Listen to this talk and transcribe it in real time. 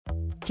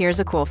Here's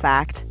a cool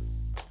fact.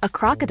 A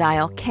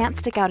crocodile can't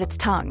stick out its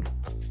tongue.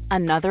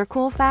 Another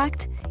cool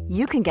fact,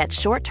 you can get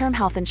short-term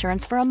health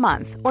insurance for a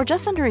month or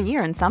just under a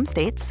year in some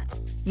states.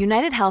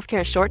 United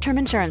Healthcare short-term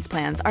insurance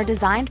plans are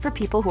designed for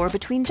people who are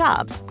between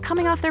jobs,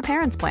 coming off their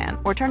parents' plan,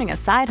 or turning a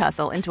side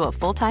hustle into a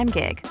full-time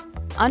gig.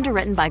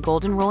 Underwritten by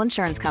Golden Rule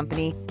Insurance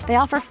Company, they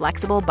offer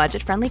flexible,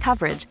 budget-friendly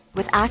coverage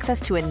with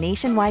access to a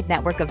nationwide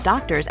network of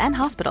doctors and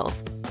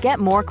hospitals. Get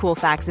more cool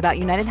facts about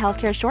United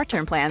Healthcare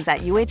short-term plans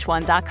at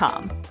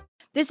uh1.com.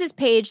 This is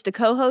Paige, the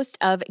co-host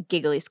of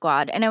Giggly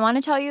Squad, and I want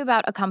to tell you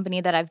about a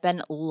company that I've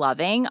been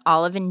loving,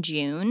 Olive &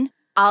 June.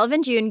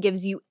 Olive & June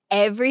gives you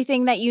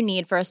everything that you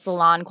need for a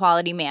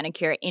salon-quality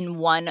manicure in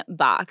one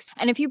box.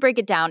 And if you break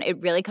it down, it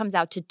really comes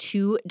out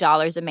to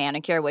 $2 a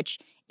manicure, which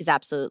is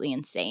absolutely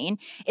insane.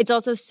 It's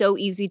also so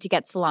easy to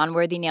get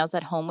salon-worthy nails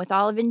at home with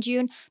Olive &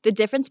 June. The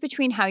difference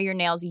between how your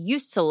nails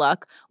used to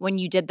look when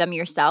you did them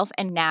yourself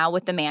and now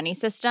with the Mani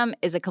system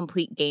is a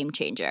complete game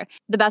changer.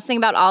 The best thing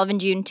about Olive &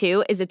 June,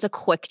 too, is it's a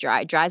quick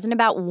dry. Dries in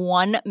about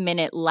 1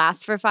 minute,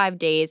 lasts for 5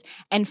 days,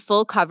 and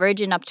full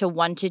coverage in up to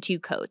 1 to 2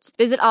 coats.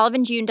 Visit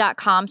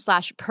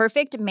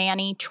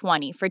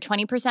oliveandjune.com/perfectmani20 for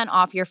 20%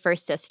 off your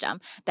first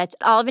system. That's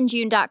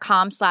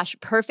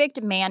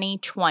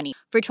oliveandjune.com/perfectmani20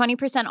 for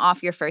 20%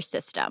 off your first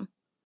system.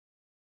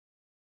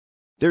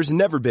 There's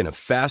never been a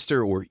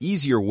faster or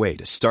easier way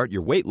to start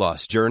your weight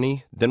loss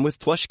journey than with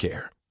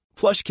PlushCare.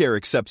 PlushCare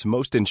accepts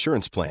most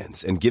insurance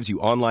plans and gives you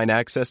online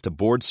access to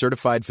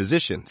board-certified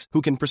physicians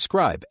who can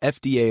prescribe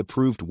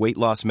FDA-approved weight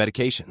loss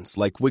medications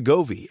like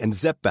Wegovy and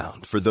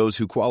Zepbound for those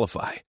who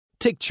qualify.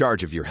 Take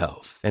charge of your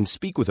health and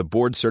speak with a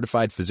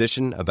board-certified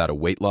physician about a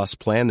weight loss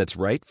plan that's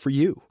right for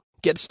you.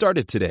 Get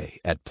started today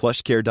at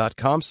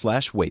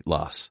plushcare.com/weight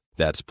loss.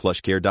 That's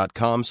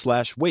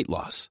plushcare.com/weight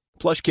loss.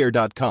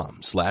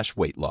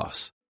 plushcare.com/weight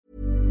loss.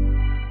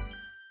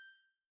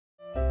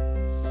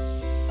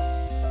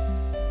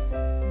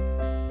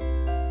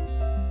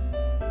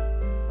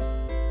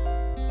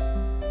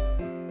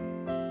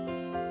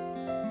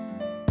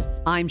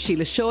 I'm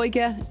Sheila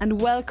Shoiga,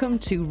 and welcome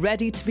to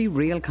Ready to Be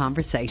Real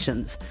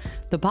Conversations,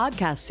 the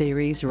podcast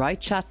series where I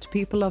chat to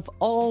people of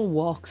all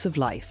walks of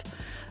life.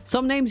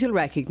 Some names you'll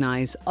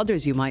recognise,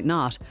 others you might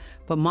not,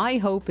 but my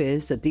hope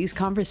is that these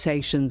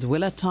conversations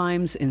will at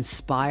times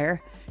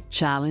inspire,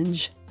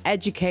 challenge,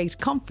 educate,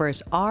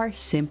 comfort, or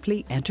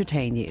simply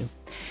entertain you.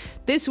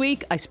 This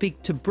week, I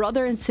speak to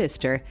brother and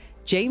sister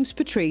James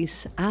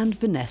Patrice and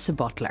Vanessa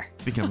Butler.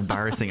 Speaking of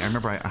embarrassing, I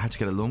remember I had to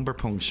get a lumbar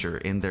puncture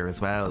in there as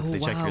well. They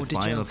checked your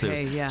spinal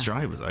fluid. Yeah. Sure,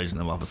 I didn't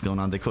know what was going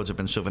on. They could have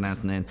been shoving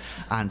anything in.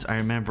 And I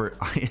remember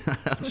I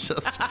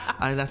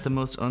let the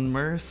most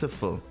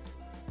unmerciful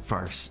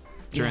fart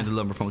during the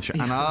lumbar puncture.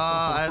 And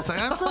I was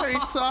like, I'm very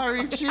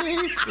sorry,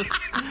 Jesus.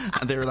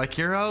 And they were like,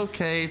 you're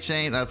okay,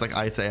 Jane. And I was like,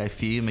 I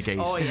fumigate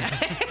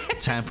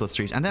Temple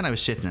Street. And then I was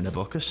shitting in a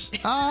bucket.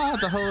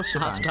 The whole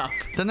shebang. Stop.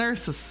 The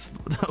nurses,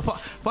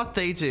 what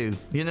they do,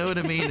 you know what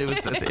I mean?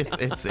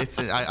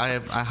 I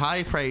have a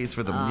high praise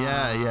for them.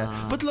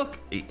 Yeah. But look,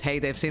 hey,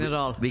 they've seen it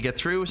all. We get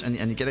through it and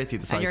you get out the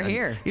other side. And you're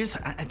here.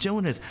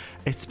 Joan,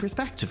 it's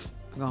perspective.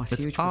 Oh, it's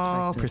huge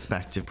all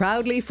perspective.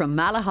 Proudly from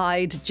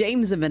Malahide,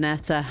 James and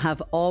Vanessa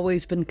have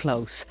always been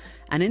close.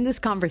 And in this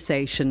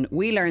conversation,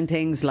 we learn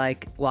things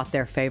like what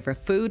their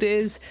favourite food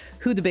is,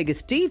 who the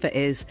biggest diva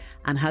is,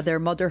 and how their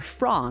mother,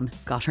 Fran,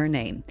 got her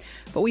name.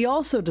 But we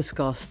also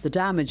discuss the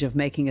damage of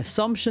making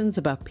assumptions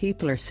about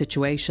people or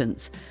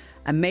situations,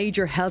 a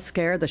major health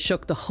scare that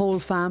shook the whole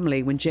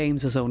family when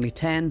James was only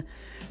 10,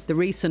 the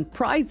recent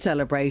Pride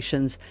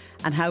celebrations,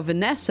 and how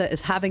Vanessa is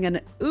having an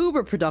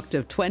uber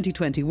productive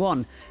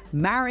 2021,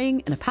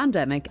 marrying in a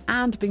pandemic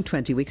and being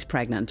 20 weeks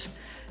pregnant.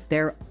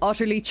 They're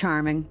utterly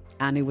charming,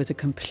 and it was a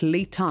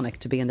complete tonic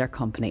to be in their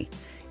company.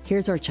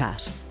 Here's our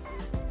chat.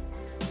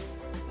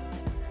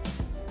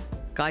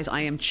 Guys, I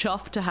am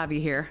chuffed to have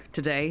you here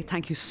today.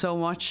 Thank you so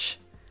much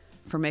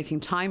for making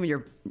time in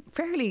your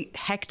fairly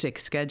hectic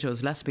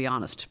schedules, let's be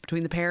honest.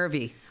 Between the pair of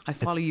you, I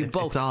follow you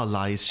both. It's all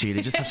lies, Sheila.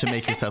 You just have to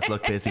make yourself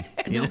look busy.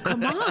 No,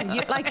 come on.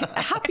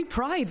 Happy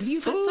Pride.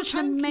 You've had such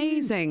an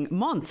amazing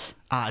month.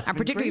 And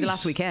particularly the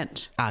last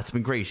weekend. It's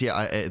been great.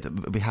 Yeah,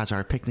 we had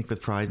our picnic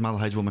with Pride.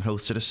 Malahide Woman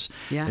hosted it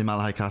in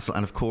Malahide Castle.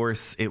 And of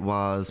course, it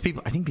was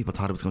I think people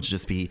thought it was going to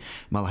just be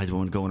Malahide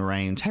Woman going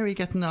around. How are you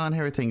getting on?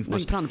 How are things? No,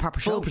 you put on a proper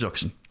show. Full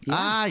production.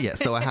 Yeah.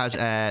 So I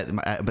had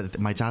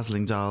my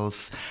Dazzling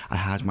Dolls. I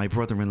had my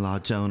brother-in-law,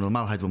 Jonal,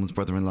 Malahide Woman's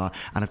brother-in-law.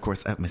 And of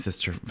course, my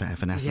sister,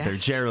 Vanessa there,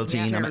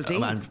 Geraldine.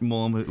 And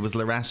mum, who was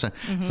Loretta.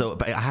 Mm-hmm. So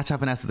but I had to have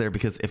Vanessa there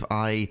because if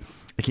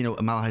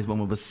Malahide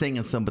Woman was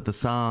singing some of the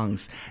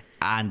songs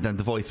and then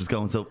the voice was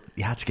going, so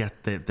you had to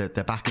get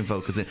the backing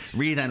vocals in.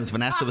 Really, then was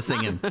Vanessa was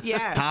singing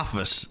half of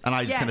it, and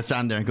I just kind of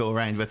stand there and go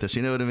around with it.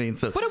 You know what I mean?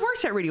 So, but it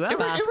worked out really well. It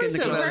worked out it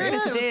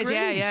did.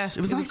 Yeah.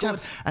 It was nice to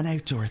have an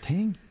outdoor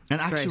thing,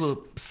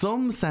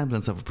 some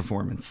semblance of a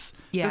performance.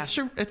 Yeah,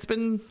 it's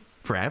been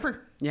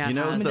forever. Yeah,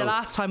 the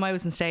last time I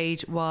was on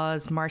stage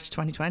was March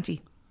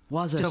 2020.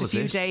 Was it? Just a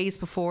few days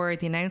before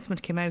the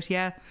announcement came out, So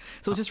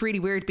it was just really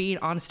weird being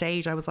on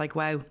stage. I was like,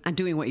 wow. And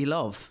doing what you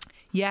love.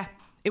 Yeah.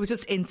 it was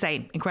just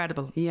insane,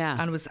 incredible. Yeah.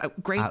 And it was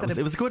great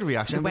it was a good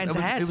reaction. It went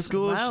ahead. It was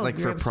good, well, like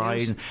for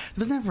Pride. There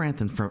was never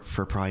anything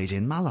for Pride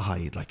in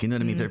Malahide. Like, you know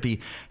what I mean? There'd be,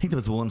 I think there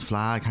was one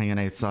flag hanging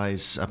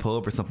outside a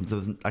pub or something.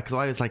 So because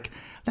I was like,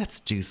 let's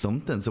do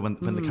something. So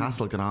when the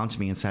castle got on to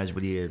me and said,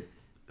 will you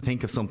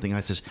think of something?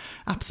 I said,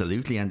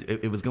 absolutely. And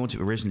it was going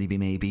to originally be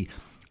maybe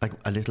like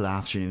a little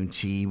afternoon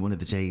tea one of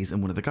the days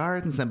in one of the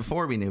gardens. Then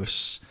before we knew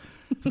it,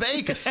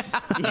 Vegas.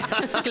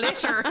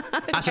 Glitter.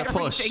 At a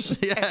push.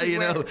 Yeah, everywhere. You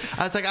know.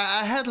 I was like,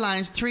 I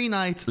headlined 3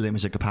 nights,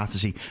 limited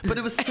capacity. But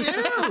it was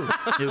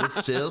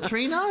still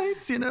 3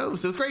 nights, you know.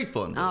 So it was great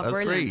fun. Oh, it was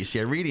brilliant. great.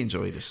 Yeah, I really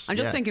enjoyed it. I'm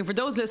just thinking, for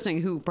those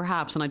listening who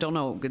perhaps, and I don't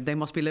know, they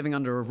must be living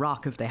under a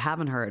rock if they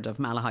haven't heard of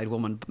Malahide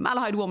Woman.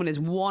 Malahide Woman is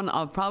one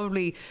of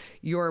probably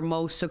your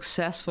most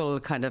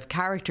successful kind of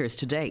characters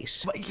to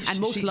date.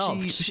 And most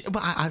loved.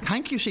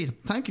 Thank you, Sheila.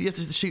 Thank you.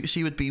 Yes,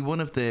 she would be one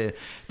of the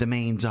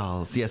main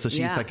dolls. Yeah, so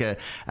she's like a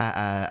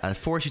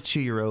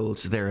 42-year-old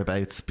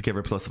thereabouts, give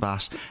her plus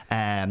VAT,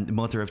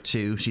 mother of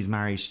 2. She's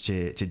married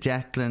to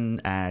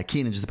Declan.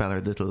 Keen and Isabella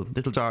are little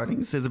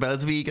darlings.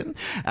 Isabella's vegan,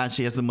 and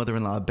she has a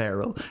mother-in-law,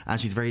 Beryl,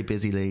 and she's a very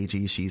busy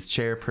lady. She's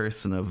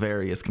chairperson of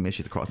various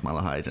committees across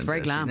Malahide. And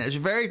very glam. She's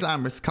very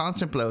glamorous,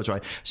 constant blow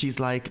dry. She's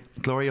like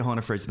Gloria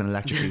Hunniford's been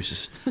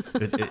electrocuted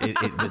with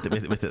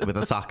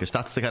a socket.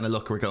 That's the kind of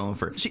look we're going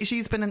for.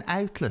 She's been an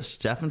outlet,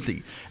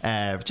 definitely,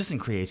 just in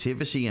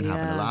creativity and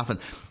having a laugh. And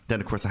then,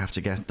 of course, I have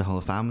to get the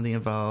whole family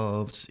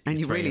involved. And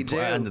you really do.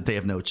 And they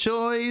have no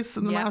choice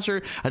in the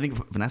matter. I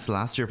think Vanessa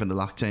last year when the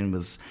lockdown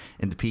was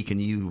in the peak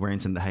and you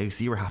weren't in the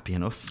house, you were happy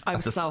enough. I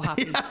was so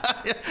happy.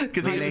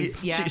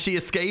 Because she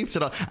escaped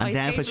it all. And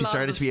then when she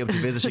started to be able to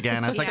visit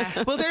again, I was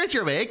like, well, there's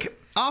your wig.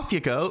 Off you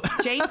go.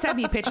 James sent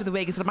me a picture of the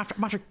wig and said,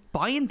 I'm after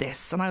buying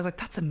this. And I was like,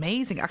 that's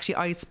amazing. Actually,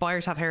 I aspire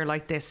to have hair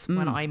like this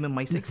when I'm in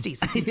my 60s.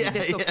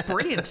 This looks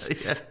brilliant.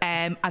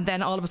 And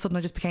then all of a sudden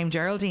I just became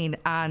Geraldine.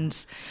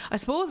 And I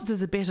suppose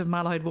there's a bit of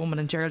Malahide Woman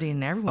and Geraldine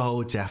in everyone.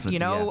 Oh, definitely. You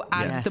know,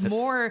 and the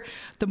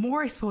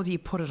more I suppose you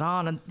put it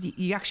on and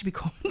you actually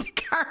become the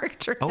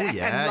character. Oh, then.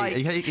 yeah. Like,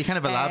 you kind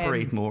of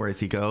elaborate more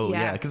as you go.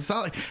 Yeah. Because it's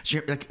not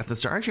like at the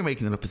start you're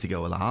making it up as you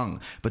go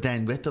along. But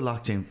then with the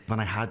lockdown,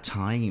 when I had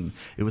time,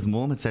 it was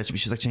Mum had said to me,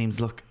 she's like, James,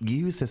 look,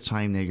 use this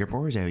time now, you're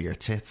bored out of your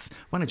tits,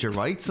 why don't you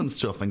write some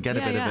stuff and get a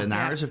bit of a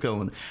narrative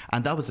going?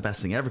 And that was the best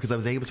thing ever, because I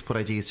was able to put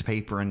ideas to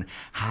paper and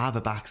have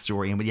a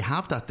backstory, and when you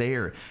have that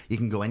there, you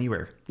can go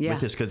anywhere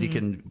with it, because you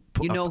can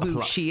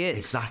who she is.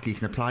 Exactly, you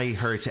can apply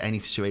her to any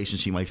situation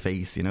she might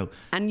face, you know.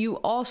 And you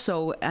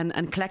also,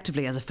 and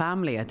collectively as a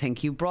family, I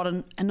think you brought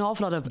an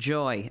awful lot of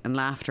joy and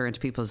laughter into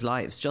people's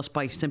lives just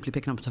by simply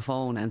picking up the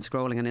phone and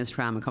scrolling on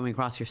Instagram and coming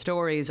across your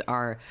stories,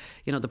 or,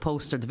 you know, the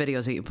posts or the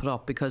videos that you put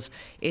up, because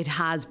it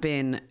has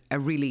been a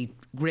really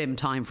grim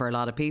time for a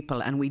lot of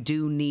people, and we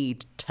do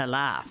need to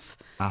laugh.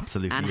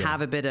 Absolutely. And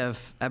have a bit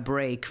of a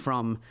break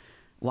from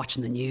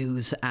watching the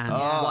news and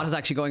what is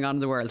actually going on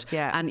in the world.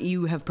 Yeah. And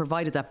you have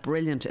provided that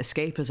brilliant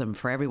escapism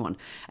for everyone.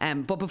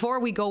 But before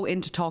we go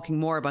into talking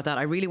more about that,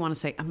 I really want to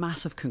say a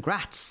massive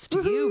congrats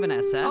to you,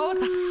 Vanessa.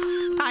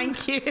 Oh,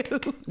 thank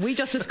you. We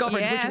just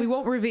discovered, which we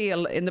won't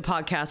reveal in the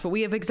podcast, but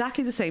we have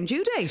exactly the same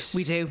due date.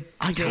 We do.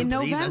 I can't in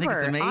believe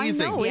November. It. I think it's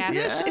amazing. I know, isn't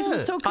it? Isn't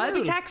it so cool? I'll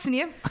be texting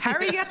you. How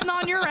are you getting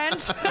on your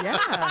end?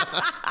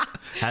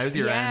 How's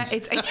your end?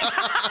 It's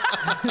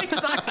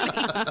exactly.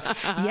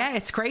 Yeah,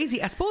 it's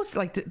crazy. I suppose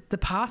like the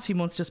past few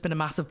months just been a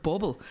massive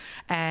bubble.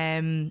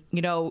 You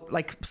know,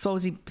 like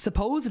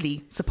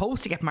supposedly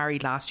supposed to get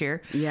married last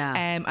year. Yeah.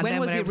 And when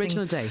was the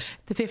original date?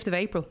 The 5th of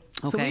April.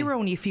 Okay. So we were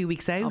only a few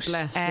weeks out. Oh,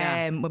 bless,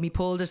 when we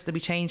pulled it, then we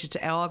changed it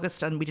to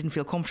August, and we didn't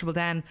feel comfortable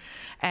then.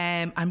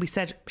 And we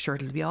said, sure,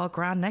 it'll be all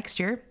grand next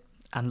year.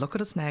 And look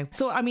at us now.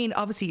 So, I mean,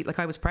 obviously, like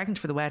I was pregnant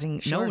for the wedding.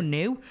 Sure. No one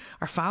knew.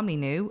 Our family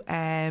knew.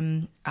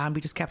 And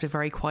we just kept it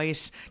very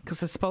quiet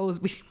because I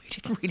suppose we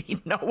didn't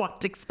really know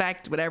what to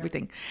expect with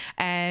everything.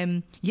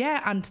 And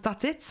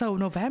that's it. So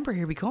November,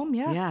 here we come.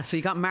 Yeah. Yeah. So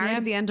you got married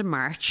at the end of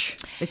March.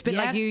 It's been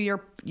like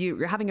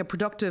you're having a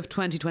productive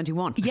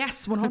 2021.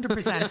 Yes,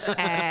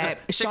 100%.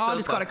 Sean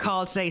just got a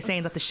call today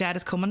saying that the shed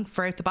is coming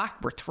for out the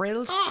back. We're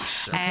thrilled.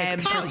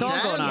 It's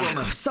all going on.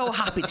 I'm so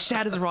happy. The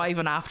shed is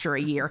arriving after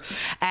a year.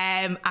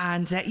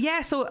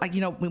 So you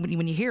know,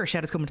 when you hear a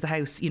shed is coming to the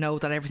house, you know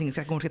that everything is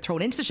going to get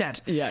thrown into the shed.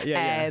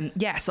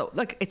 So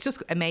like it's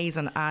just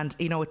amazing, and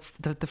you know it's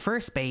the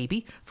first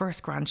baby,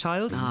 first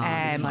grandchild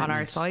on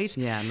our side.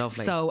 Yeah,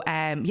 lovely. So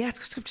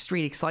it's just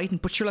really exciting.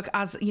 But sure, look,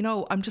 as you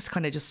know, I'm just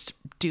kind of just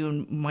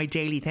doing my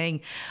daily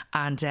thing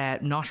and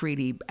not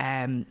really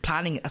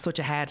planning such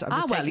ahead.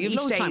 I'm just you have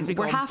loads of time.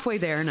 We're halfway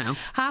there now.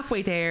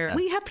 Halfway there.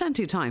 We have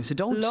plenty of time, so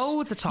don't.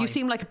 Loads of time. You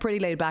seem like a pretty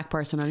laid back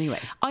person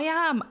anyway. I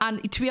am,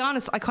 and to be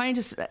honest,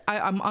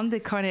 I'm on the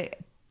kind of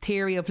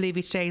theory of live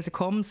each day as it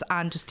comes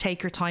and just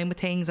take your time with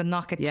things and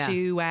not get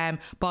too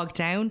bogged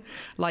down.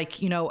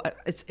 Like, you know,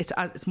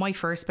 it's my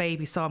first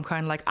baby, so I'm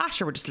kind of like,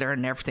 sure, we're just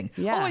learning everything.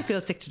 Yeah. Oh, I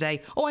feel sick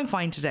today. Oh, I'm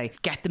fine today.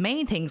 Get the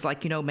main things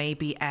like, you know,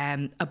 maybe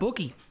a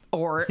buggy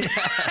or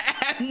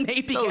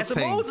maybe Those get the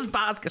things. Moses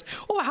basket.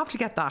 Oh, I have to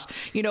get that.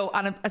 You know,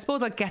 and I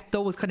suppose I'll get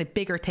those kind of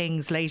bigger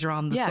things later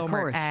on in the Yeah, of summer.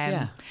 course,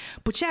 yeah.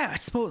 But yeah, I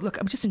suppose, look,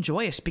 I just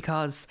enjoy it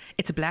because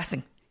it's a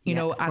blessing. You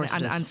know, of course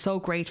it is. and so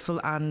grateful,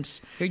 and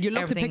You look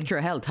the everything. picture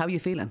of health. How are you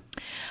feeling?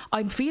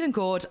 I'm feeling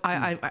good.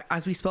 I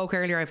as we spoke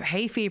earlier, I have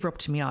hay fever up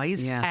to my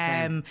eyes. Yeah,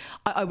 same.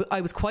 I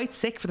was quite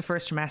sick for the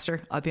first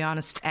trimester, I'll be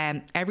honest.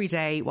 Every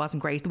day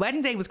wasn't great. The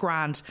wedding day was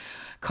grand,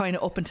 kind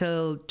of up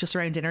until just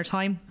around dinner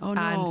time. Oh,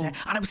 no. And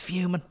I was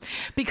fuming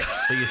because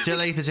But you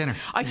still ate the dinner.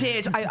 I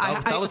did.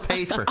 That was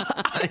paid for.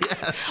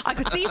 Yes. I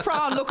could see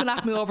Fran looking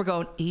at me over,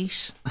 going,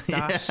 "Eat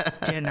that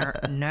dinner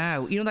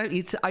now." You know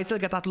that I still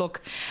get that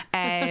look,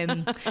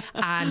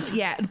 and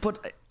yeah.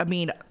 But I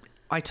mean,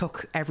 I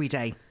took every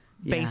day.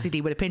 Yeah. Basically,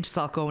 with a pinch of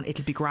salt, going,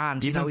 it'll be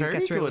grand. You've been you'll very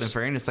get through good, it. in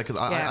fairness. Like, 'cause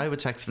Yeah. I would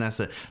text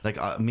Vanessa, like,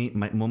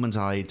 my mum and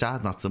I,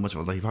 Dad, not so much,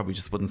 but like, he probably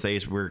just wouldn't say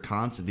it. We're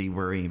constantly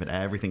worrying about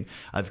everything.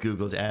 I've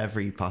Googled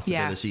every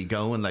possibility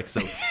going, like, so.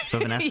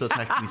 But Vanessa will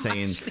text me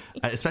saying,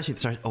 especially at the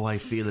start, oh, I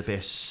feel a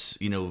bit,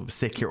 you know,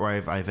 sick here, or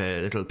I've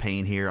a little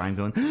pain here. I'm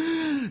going,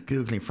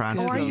 Googling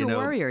frantically. Oh, are you a know.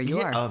 worrier? You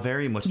Yeah, are. Oh,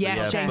 very much. Yes,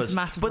 so, yeah. James but, is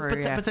massive but,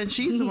 worrier, yeah. but then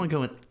she's the one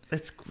going,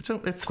 it's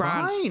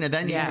Grand. fine. And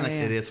then you're Yeah. like,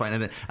 it is fine.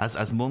 And then,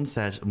 as Mum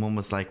said, Mum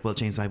was like, well,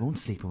 James, I won't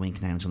sleep a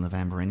wink now until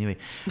November anyway.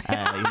 You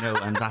know,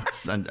 and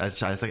that's, and I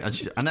was like,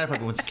 and I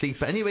probably won't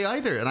sleep anyway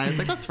either. And I was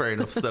like, that's fair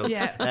enough. So,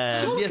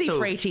 Yeah, you won't sleep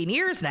for 18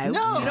 years now.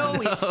 No, you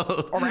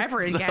know, or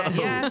ever again.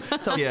 Yeah,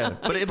 so yeah,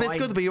 but it's fine.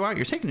 good. But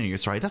you're taking it in your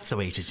stride. That's the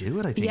way to do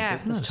it, I think. Yeah,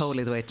 isn't That's it?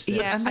 totally the way to do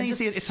Yeah. it. And then and you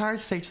see, just- it's hard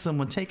to say to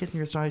someone, take it in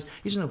your stride.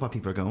 You don't know what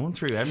people are going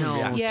through. Everyone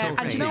reacts Yeah, and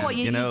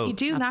differently, you know what? You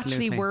do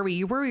naturally Absolutely. worry.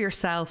 You worry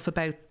yourself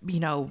about,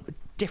 you know,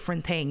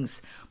 different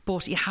things,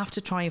 but you have to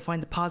try and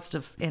find the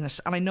positive in it.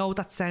 And I know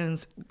that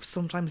sounds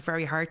sometimes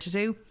very hard to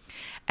do,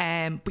 but you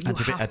And it's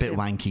have a bit to.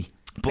 wanky.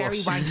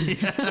 Very But-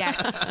 wanky, yes.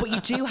 But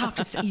you do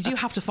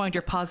have to find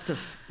your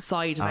positive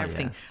side of Oh,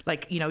 everything. yeah.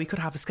 Like, you know, you could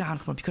have a scan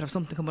come up, you could have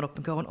something coming up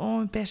and going, oh,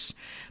 I'm a bit,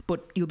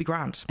 but you'll be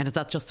grand. And is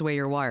that just the way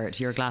you're wired?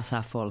 You're a glass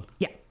half full.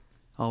 Yeah.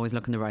 Always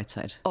look on the right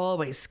side.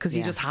 Always, because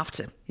you Yeah. just have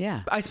to.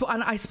 Yeah.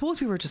 And I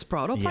suppose we were just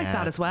brought up like Yeah,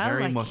 that as well.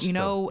 very Like, much you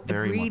know, so.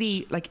 Very really,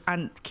 much. like,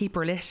 and keep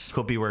her lit.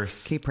 Could be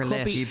worse. Keep her Could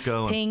lit. be, Keep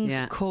going. Things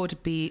Yeah.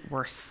 could be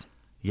worse.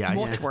 Yeah,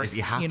 much yeah, worse.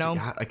 You have know,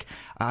 to, like,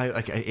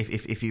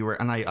 if you were,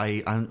 and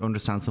I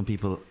understand some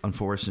people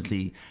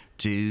unfortunately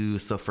do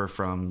suffer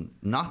from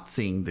not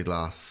seeing the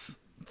glass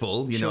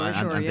full, you know,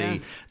 and yeah.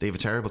 they have a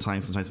terrible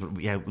time sometimes.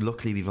 But yeah,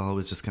 luckily we've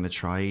always just kind of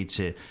tried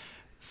to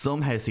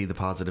somehow see the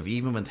positive,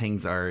 even when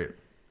things are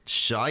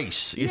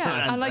shite, you know,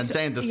 and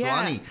down the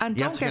swanny. And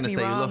you don't have to get kind of me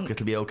say, wrong, look,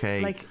 it'll be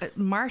okay. Like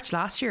March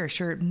last year,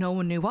 sure, no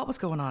one knew what was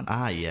going on.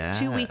 Ah, yeah.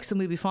 2 weeks and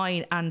we'll be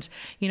fine. And,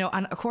 you know,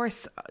 and of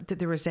course,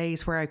 there was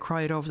days where I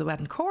cried over the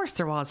wedding. Of course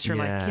there was, sure,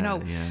 like, you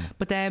know. Yeah.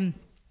 But then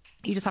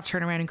you just have to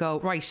turn around and go,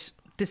 right,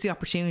 this is the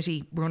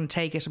opportunity. We're going to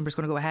take it and we're just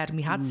going to go ahead. And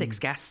we had 6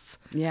 guests.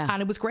 Yeah.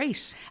 And it was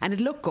great. And it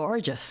looked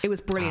gorgeous. It was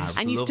brilliant.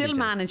 And you lovely still day.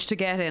 managed to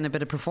get in a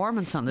bit of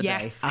performance on the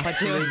Yes. day. By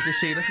doing Absolutely,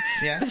 Sheila.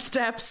 Yeah. the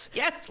steps.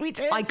 Yes, we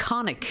did.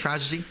 Iconic.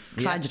 Tragedy.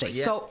 Tragedy.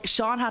 Yeah. So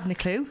Sean hadn't a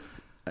clue.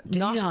 Did he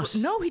not?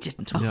 No, he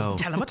didn't. No.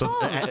 Tell him at But,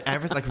 all.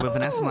 like when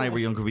Vanessa and I were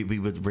younger,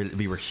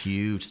 we were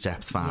huge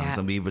Steps fans, Yeah.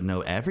 and we would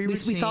know every We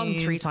routine. saw them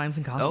 3 times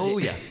in concert. Oh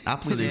yeah,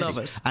 absolutely. Love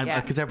it. And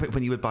Yeah. because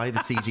when you would buy the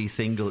CG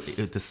single,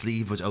 the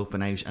sleeve would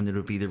open out, and there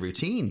would be the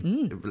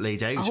routine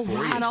laid out for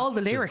you. And all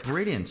the It was lyrics.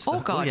 brilliant. Oh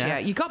God, yeah.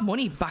 You got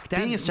money back then.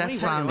 Being a Steps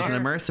fan was an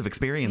immersive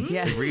experience.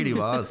 Yeah. It really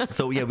was.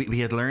 So yeah, we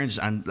had learned,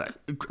 and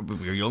we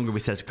were younger.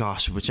 We said,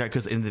 "Gosh,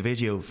 because in the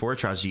video for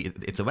Tragedy,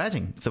 it's a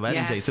wedding. It's a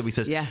wedding Yes. day." So we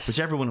said, Yes.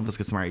 "Whichever one of us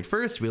gets married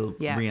first, we'll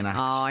Yeah. reenact."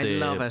 Oh, I the-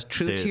 love it.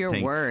 True the to your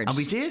thing." word. And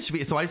we did.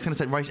 So I just kind of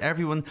said, "Right,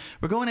 everyone,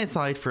 we're going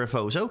outside for a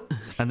photo,"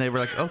 and they were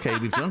like, "Okay,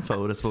 we've done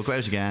photos. We'll go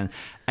out again."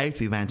 Out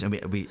we went, and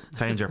we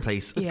found our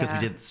place because Yeah.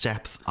 we did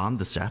steps on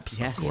the steps,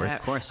 Yes, of course. yeah,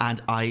 of course.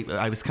 And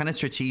I was kind of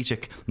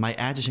strategic. My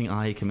editing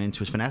eye came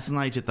into it. Vanessa and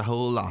I did the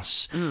whole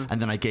lot,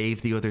 and then I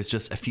gave the others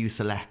just a few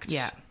select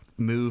Yeah.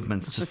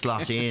 movements to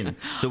slot in.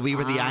 So we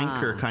were the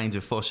anchor kind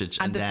of footage.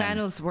 And the then,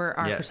 Fennels were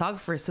our yeah.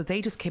 photographers, so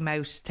they just came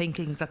out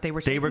thinking that they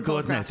were They taking were good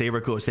now. photographs. They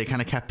were good. They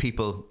kind of kept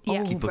people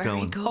very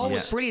going. good. Oh, it Yeah.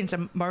 was brilliant.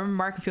 And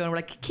Mark and Fiona were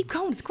like, keep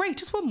going, it's great,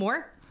 just one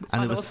more.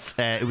 And on it us.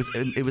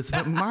 was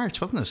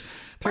March, wasn't it?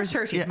 March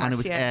 13th, Yeah, and it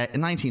was March,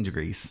 19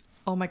 degrees.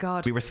 Oh my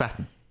God. We were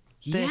sweating.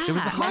 Yeah. It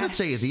was the hottest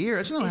day of the year.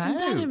 I don't know Isn't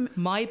how. that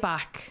My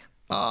back.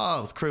 Oh,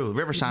 it was cruel.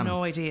 River Shannon.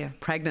 No idea.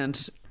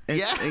 pregnant?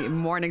 Yeah.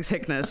 Morning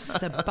sickness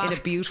The in a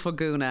back beautiful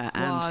guna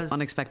and was-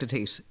 unexpected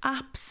heat.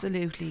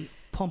 Absolutely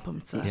pumping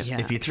himself. Yeah. Yeah,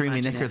 If you threw me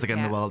imagine knickers it.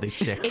 against Yeah. the wall, they'd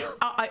stick.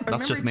 I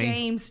That's just remember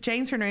me.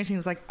 James turned around to me and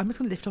was like, I'm just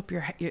going to lift up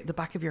the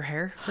back of your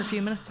hair for a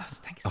few minutes. I was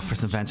like, thank you so Oh, for much.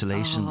 some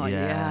ventilation. Oh,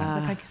 yeah. yeah. I was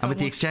like, thank you so And with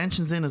the much.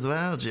 extensions in as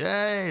well.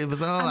 Yay, it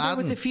was all And there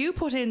was adding. a few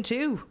put in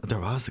too. There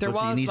was. There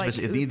was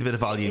it needs a bit of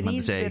volume it on the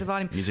needs a day. bit of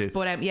volume. You do.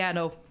 But yeah,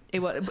 no, It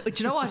was, but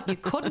do you know what? You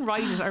couldn't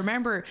write it. I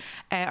remember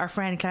our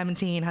friend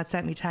Clementine had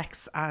sent me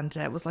texts and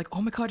was like,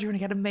 "Oh my God, you're going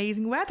to get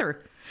amazing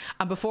weather."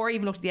 And before I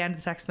even looked at the end of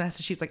the text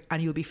message, she was like,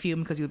 "And you'll be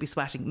fuming because you'll be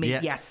sweating." Me,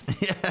 yes,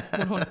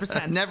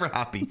 100%. Never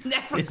happy.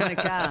 Never. It's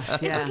like gas.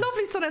 It's like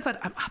lovely sun outside.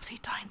 I'm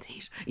absolutely dying to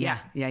eat. Yeah.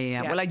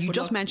 Well, you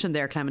just mentioned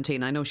there,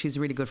 Clementine. I know she's a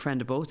really good friend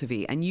of both of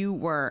you, and you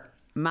were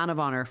man of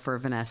honour for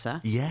Vanessa.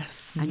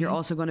 Yes. And you're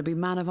also going to be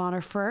man of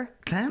honour for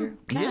Clem.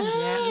 Clem.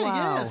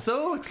 Yeah,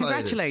 so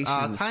excited.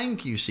 Congratulations.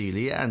 Thank you,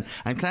 Sheila.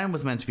 And Clem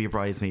was meant to be a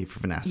bridesmaid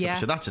for Vanessa,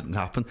 so that didn't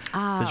happen.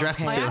 The dress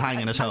is still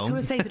hanging at home. I was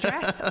going to say, the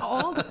dress,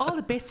 all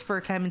the bits for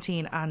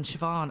Clementine and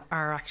Siobhan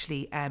are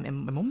actually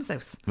in my mum's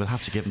house. We'll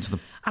have to give them to them.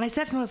 And I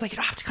said to him, I was like,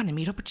 I have to kind of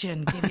meet up with you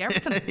and give you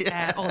everything.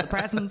 All the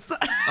presents, all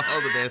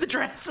the bits. the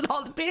dress and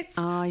all the bits.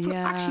 Oh,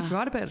 yeah. I actually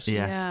forgot about it.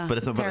 Yeah. But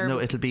it'll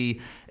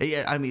be,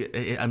 I mean,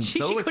 I'm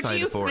so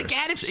excited for it.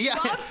 Again if she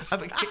wants.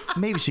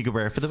 Maybe she could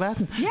wear it for the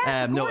wedding.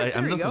 Yes, of course,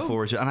 I'm looking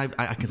forward to it. And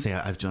I can say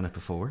I've done it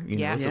before, so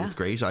it's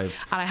great. And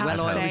I have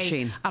to say,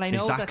 machine. and I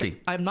know that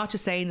I'm not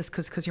just saying this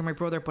because you're my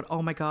brother, but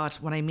oh my God,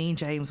 when I mean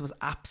James was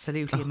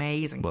absolutely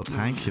amazing. Well,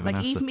 thank you, like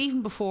Vanessa.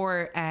 even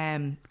before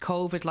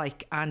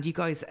COVID, and you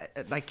guys,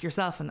 like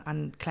yourself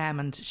and Clem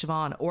and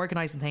Siobhan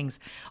organising things,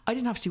 I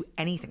didn't have to do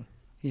anything.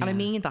 Yeah. And I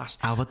mean that.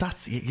 Oh, but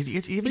that's you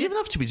even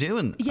have to be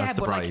doing as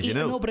the bride,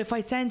 No, but if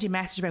I send you a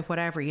message about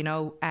whatever,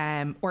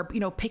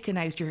 or picking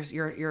out your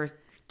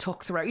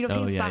tux or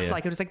whatever, things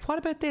like, I was like, what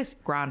about this?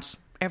 Grant.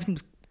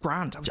 Everything's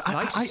grand. I was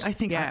delighted. I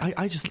think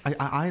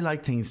I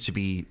like things to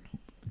be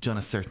done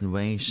a certain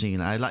way, Sheen.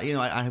 I like,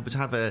 I would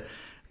have a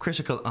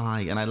critical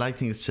eye, and I like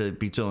things to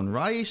be done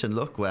right and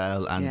look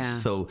well, and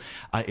so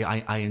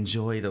I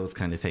enjoy those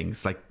kind of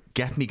things. Like,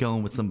 get me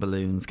going with some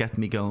balloons, get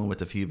me going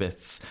with a few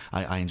bits.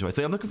 I enjoy it.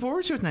 So I'm looking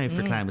forward to it now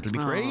for Clem. It'll be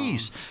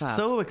great.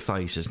 So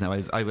excited.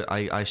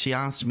 Now, she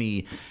asked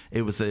me,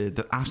 it was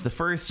after the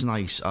first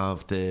night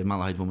of the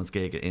Malahide Women's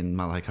gig in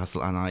Malahide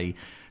Castle, and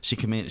she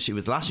came in, she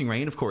was lashing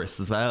rain, of course,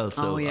 as well.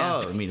 So,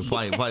 I mean,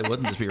 why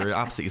wouldn't it? We were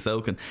absolutely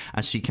soaking.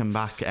 And she came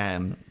back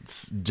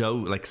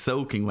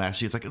soaking wet.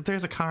 She was like,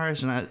 there's a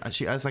card. And I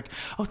was like,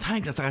 oh,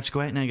 thanks. I have to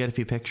go out now and get a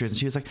few pictures. And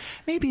she was like,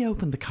 maybe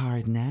open the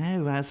card now.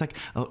 And I was like,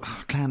 oh,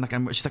 Clem,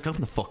 she's like,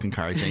 open the fucking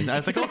card, James. I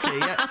was like, okay,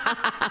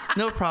 yeah,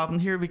 no problem.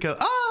 Here we go.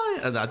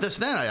 And I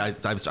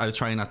was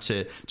trying not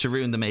to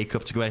ruin the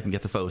makeup to go out and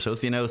get the photos,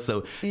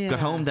 so got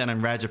home then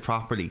and read it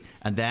properly,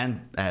 and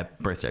then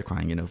burst out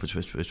crying, which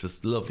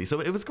was lovely. So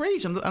it was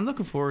great. I'm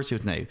looking forward to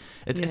it now.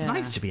 It's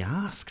nice to be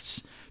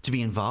asked to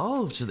be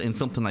involved in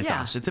something like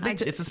that.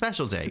 It's a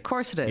special day. Of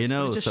course it is.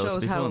 It just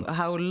shows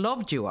how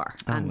loved you are,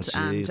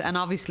 and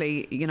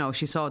obviously,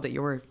 she saw that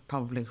you were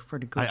probably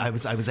pretty good. I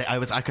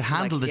could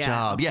handle the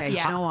job. Okay,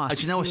 yeah. You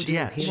know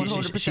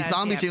what? She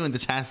saw me doing the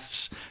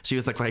test. She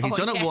was like, right, he's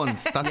done it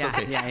once. That's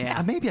okay. Yeah.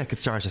 And maybe I could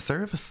start a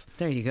service.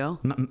 There you go.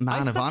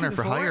 Man of honour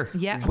for hire.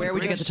 Yeah. Where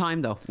would you get the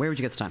time, though? Where would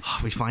you get the time? Oh,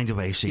 we'd find a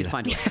way, Sheila. You'd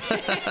find a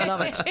way.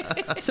 Love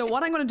it. So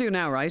what I'm going to do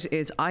now, right,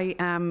 is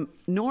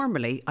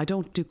normally I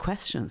don't do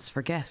questions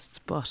for guests,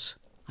 but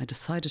I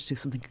decided to do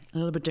something a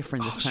little bit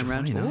different this time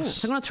around. So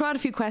I'm going to throw out a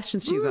few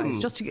questions to you guys,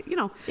 just to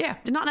they're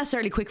not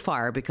necessarily quick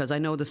fire, because I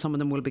know that some of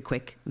them will be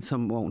quick and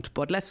some won't.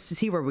 But let's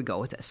see where we go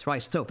with this.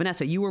 Right. So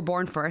Vanessa, you were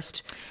born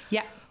first.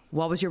 Yeah.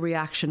 What was your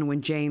reaction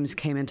when James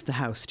came into the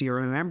house? Do you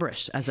remember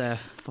it as a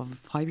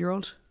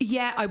 5-year-old?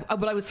 Yeah, I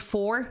was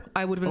 4.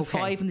 I would have been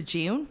 5 in the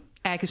June.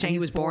 Because James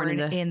was born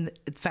in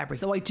February.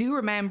 So I do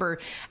remember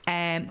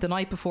the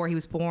night before he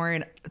was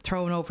born,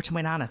 thrown over to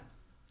my nana.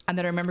 And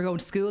then I remember going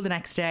to school the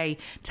next day,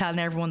 telling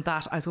everyone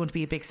that I was going to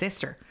be a big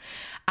sister.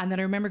 And then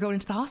I remember going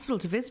into the hospital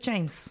to visit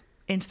James,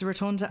 into the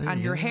rotunda,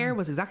 and your hair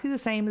was exactly the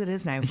same as it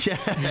is now.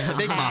 Yeah,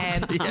 big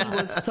mop.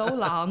 It was so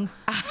long.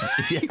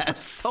 It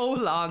was so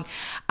long.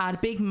 And a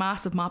big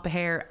massive mop of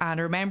hair. And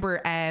I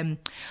remember I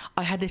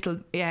had little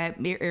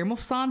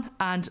earmuffs on,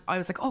 and I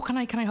was like, oh, can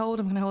I hold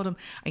him? Can I hold him?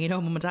 And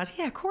Mum and Dad,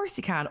 yeah, of course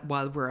you can,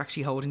 while we're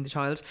actually holding the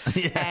child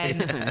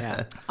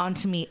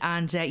onto me.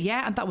 And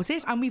and that was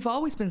it. And we've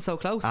always been so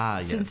close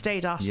since day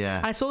dot. Yeah.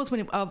 And I suppose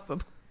when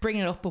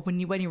bringing it up, but when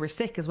you were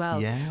sick as well,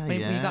 when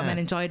you got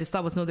meningitis,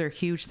 that was another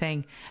huge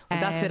thing.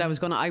 That's it.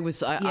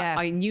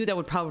 I knew that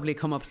would probably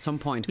come up at some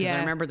point, because I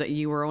remember that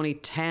you were only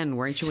 10,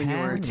 weren't you, when you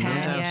were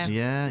 10?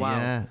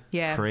 Yeah.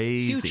 It's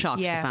crazy. Huge shock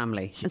to the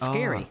family. It's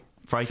scary.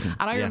 Frightening.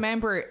 And I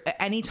remember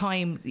any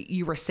time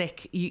you were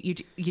sick, you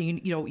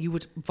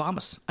would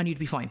vomit and you'd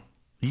be fine.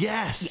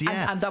 Yes,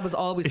 yeah. And that was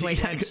always the way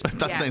it went.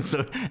 That sounds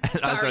so...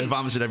 I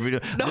vomited every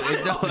day. No, do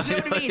you know what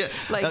I mean?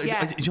 Like, Do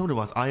you know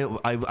what it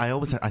was? I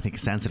always had, I think, a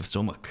sensitive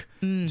stomach.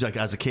 Like,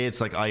 as a kid,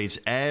 it's like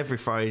every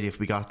Friday, if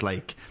we got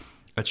like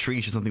a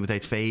treat or something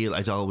without fail,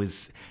 I'd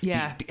always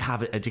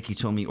have a dicky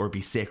tummy or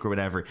be sick or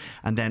whatever.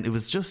 And then it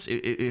was just...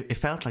 It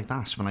felt like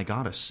that when I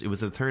got it. It was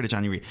the 3rd of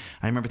January.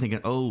 I remember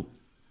thinking, oh...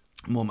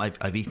 Mum,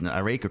 I've eaten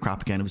a rake of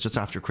crap again. It was just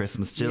after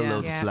Christmas. Still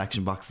loads of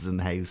selection boxes in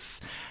the house.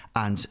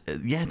 And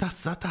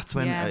that's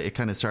when it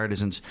kind of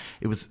started. And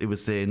it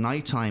was the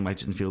night time. I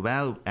didn't feel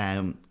well.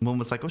 Mum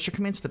was like, "Oh, sure,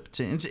 come into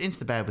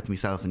the bed with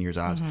myself and your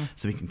dad,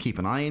 so we can keep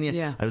an eye on you."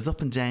 Yeah. I was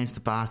up and down to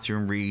the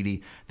bathroom,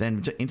 really,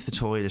 then into the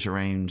toilet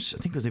around,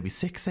 I think it was maybe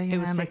 6 a.m. It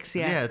was 6,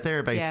 yeah,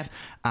 thereabouts. Yeah.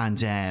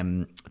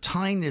 And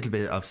tiny little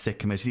bit of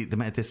sick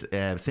meningitis.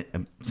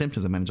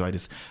 Symptoms of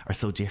meningitis are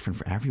so different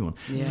for everyone.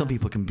 Yeah. Some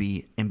people can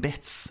be in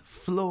bits,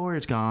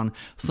 floored, gone.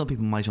 Some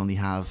people might only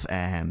have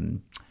a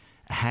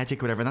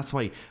headache or whatever. And that's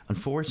why,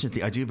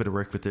 unfortunately, I do a bit of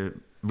work with the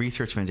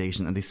Research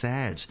Foundation, and they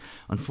said,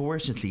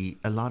 unfortunately,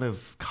 a lot of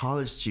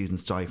college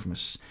students die from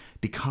it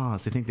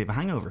because they think they have a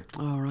hangover.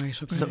 Oh,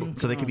 right. Okay.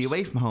 So they could be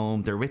away from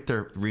home, they're with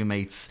their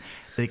roommates,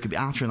 they could be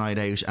after a night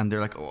out, and they're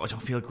like, "Oh, I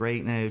don't feel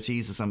great now,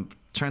 Jesus, I'm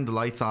turn the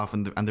lights off,"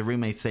 and the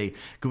roommates say,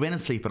 "Go in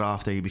and sleep it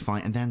off there, you'll be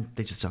fine," and then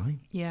they just die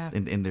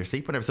in their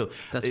sleep, whatever. So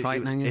that's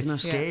frightening, isn't it?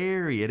 It's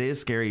scary. It is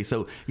scary.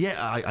 So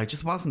I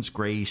just wasn't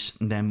great.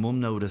 And then Mum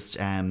noticed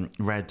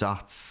red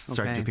dots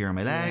started to appear on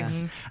my legs,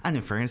 and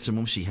in fairness to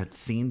Mum, she had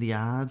seen the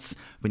ads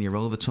when you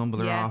roll the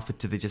tumbler off,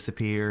 do they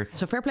disappear?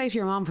 So fair play to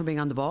your mum for being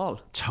on the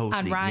ball.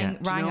 Totally.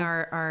 And rang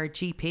our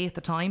GP at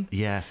the time.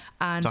 Yeah.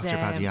 And Dr.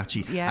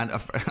 Padiachi. Yeah.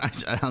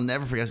 And I'll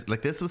never forget,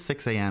 like, this was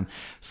 6 a.m.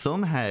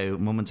 Somehow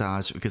Mum and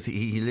Dad, because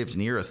he lived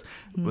near us,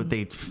 but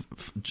they'd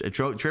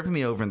driven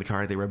me over in the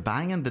car. They were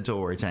banging the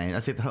door down. I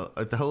said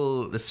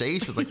the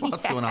stage was like,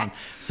 "What's going on?"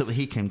 So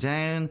he came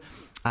down,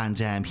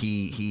 and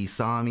he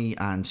saw me,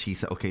 and he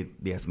said, "Okay,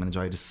 yes,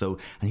 meningitis." So,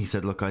 and he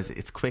said, "Look, guys,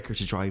 it's quicker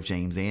to drive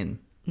James in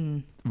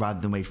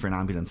rather than wait for an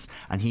ambulance."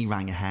 And he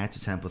rang ahead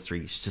to Temple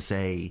Street to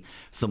say,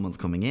 "Someone's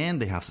coming in,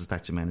 they have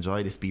suspected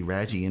meningitis, be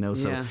ready," you know.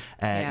 So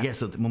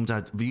so the Mum and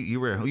Dad, you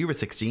were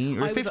 16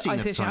 or 15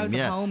 at the time. I was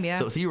at home,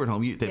 So you were at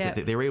home.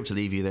 They were able to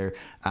leave you there,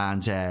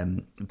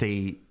 and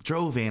they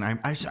drove in.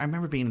 I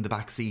remember being in the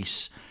back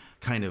seat,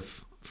 kind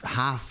of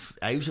half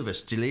out of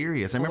it,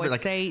 delirious. I remember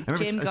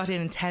Jim got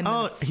in 10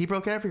 minutes. Oh, he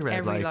broke every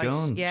red light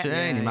going.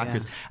 And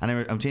I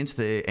went into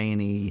the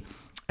A&E,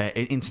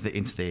 into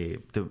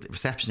the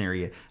reception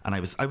area, and I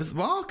was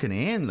walking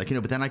in, like, you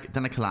know, but then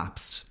I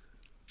collapsed.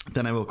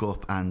 Then I woke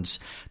up and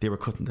they were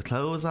cutting the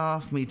clothes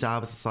off me. Dad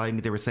was beside me.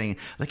 They were saying,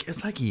 like,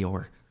 it's like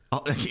Eeyore.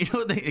 Oh, like, you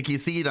know, like you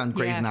see it on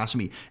Grey's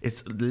Anatomy.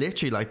 It's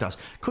literally like that.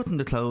 Cutting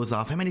the clothes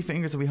off. How many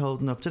fingers are we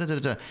holding up? In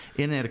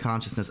and out of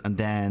consciousness. And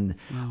then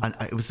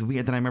it was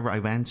weird. Then I remember I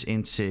went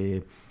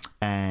into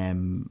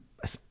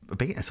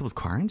I suppose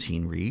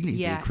quarantine, really,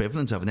 the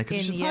equivalent of it, because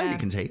it's just highly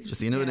contagious.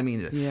 You know what I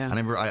mean? Yeah. And I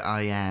remember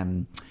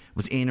I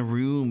was in a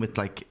room with,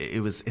 like,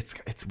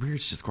 it's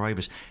weird to describe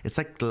it. It's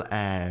like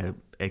a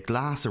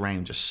glass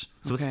around it,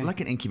 so it's like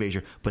an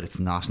incubator, but it's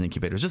not an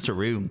incubator. It's just a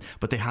room,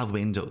 but they have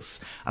windows.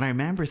 And I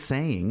remember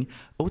saying,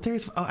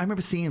 I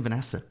remember seeing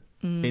Vanessa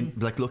in,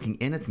 like, looking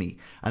in at me,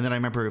 and then I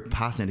remember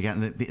passing it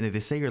again. And they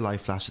say your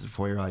life flashes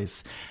before your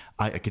eyes.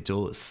 Like, it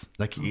does.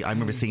 Like, I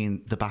remember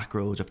seeing the back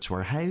road up to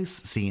our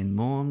house, seeing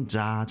Mum,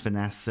 Dad,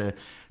 Vanessa,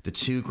 the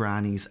two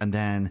grannies, and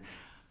then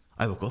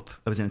I woke up.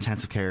 I was in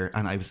intensive care,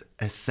 and I was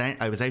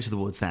out of the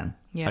woods then.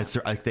 Yeah.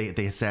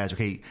 They had said,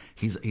 okay,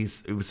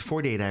 it was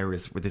 48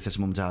 hours where they said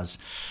to Mum and Dad,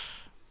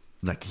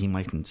 like, he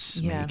mightn't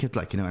make it,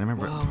 like, you know. And I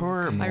remember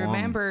poor Mum. I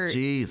remember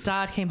Jesus.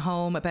 Dad came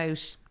home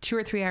about 2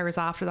 or 3 hours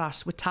after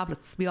that with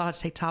tablets. We all had to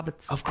take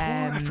tablets. Of course,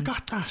 I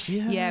forgot that.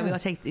 Yeah, we all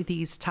take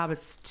these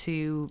tablets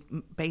to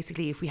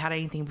basically, if we had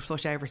anything, we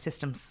flush out of our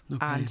systems.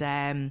 Okay.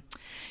 And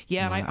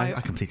I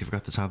completely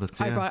forgot the tablets.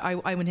 Yeah.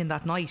 I went in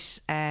that night,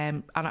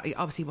 and I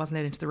obviously wasn't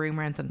out into the room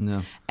or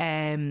anything.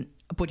 No.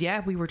 But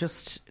yeah, we were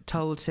just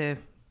told to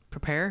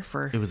prepare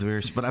for. It was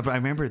weird, but I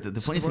remember the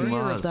funny thing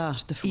was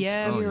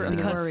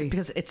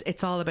because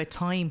it's all about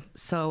time.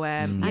 So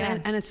and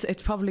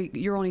it's probably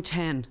you're only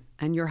 10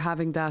 and you're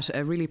having that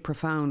really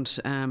profound,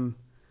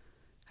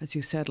 as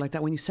you said, like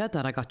that. When you said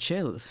that, I got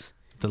chills.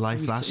 The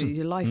life flashing,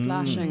 your life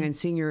flashing, and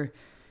seeing your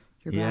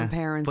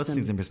grandparents. Puts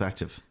things in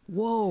perspective.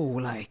 Whoa,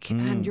 like,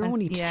 and you're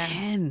only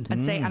 10.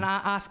 And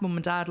I ask Mum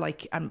and Dad,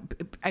 like,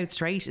 out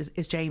straight,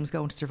 is James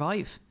going to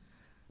survive?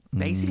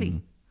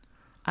 Basically.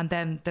 And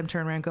then them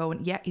turn around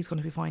going, yeah, he's going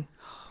to be fine.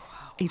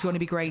 He's going to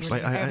be great.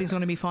 Everything's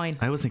going to be fine.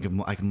 I was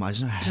thinking, I can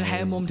imagine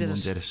how Mum did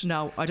it.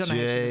 No, I don't know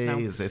how she did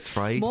it. No. It's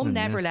frightening. Mum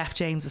never left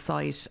James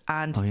aside,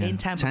 and in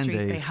Temple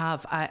Street they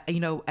have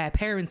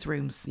parents'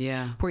 rooms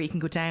where you can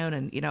go down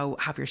and, you know,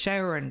 have your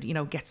shower and, you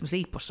know, get some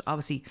sleep. But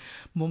obviously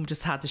Mum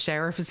just had the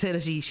shower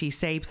facility. She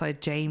stayed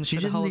beside James for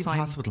the whole time. She didn't leave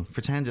the hospital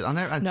for 10 days.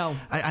 No.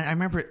 I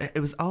remember it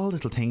was all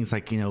little things,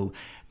 like, you know,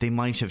 they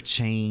might have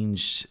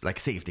changed, like,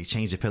 say if they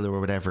changed a pillow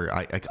or whatever.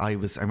 I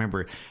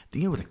remember,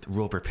 you know, like the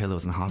rubber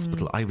pillows in the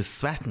hospital. I was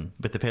sweating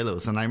with the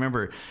pillows, and I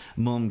remember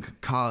Mum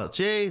called,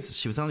 jeez,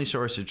 she was only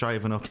short of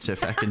driving up to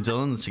fucking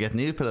Dunn's to get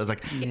new pillows,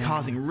 like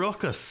causing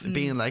ruckus,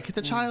 being like,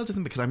 the child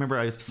isn't, because I remember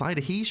I was beside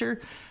a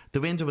heater. the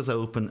window was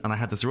open and I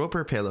had this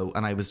rubber pillow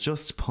and I was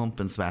just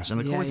pumping sweat.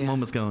 And of course, Mum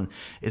was going,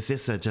 is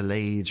this a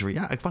delayed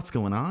like, what's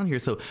going on here?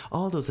 So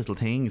all those little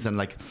things. And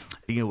like,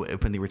 you know,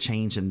 when they were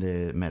changing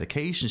the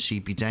medication,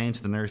 she'd be down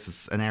to the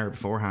nurses an hour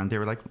beforehand. They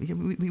were like,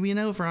 we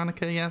know,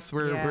 Veronica, yes,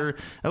 we're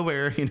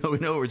aware, you know, we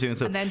know what we're doing.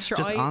 So and then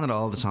just on it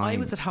all the time. I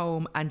was at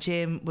home and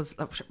Jim was,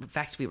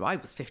 effectively, I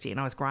was 15,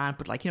 I was grand,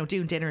 but like, you know,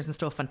 doing dinners and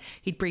stuff, and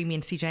he'd bring me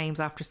in to see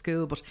James after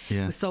school. But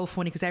it was so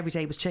funny because every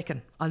day was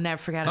chicken. I'll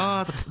never forget it.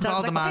 Oh,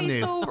 all the man knew.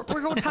 So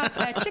we're going to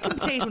have chicken,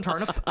 potato and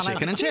turnip. And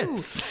chicken and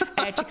chips.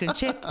 Chicken and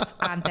chips.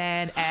 And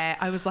then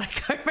I was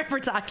like, I remember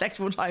Dad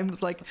collected one time,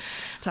 was like,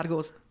 Dad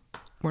goes,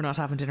 we're not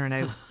having dinner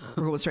now.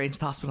 We're going straight into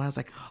the hospital. And I was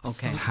like,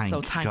 okay,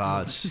 so thank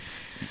God.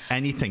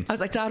 Anything. I was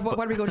like, Dad, what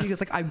are we going to do? He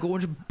was like, I'm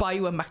going to buy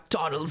you a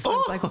McDonald's. I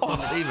was like,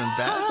 even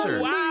better.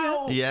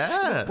 Wow.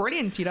 Yeah. It was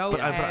brilliant, you know.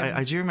 But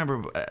I do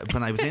remember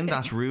when I was in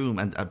that room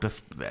and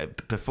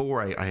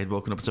before I had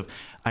woken up and stuff,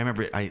 I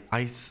remember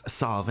I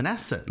saw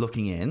Vanessa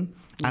looking in.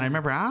 And I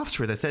remember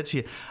afterwards I said to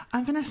you,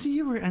 and Vanessa,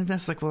 you were, and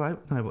Vanessa's like, well,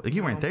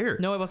 you weren't there.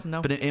 No, I wasn't,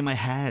 no. But in my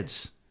head,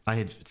 I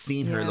had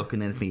seen her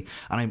looking in at me,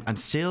 and I'm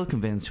still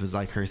convinced it was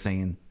like her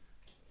saying,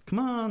 come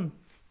on,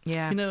 you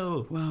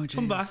know,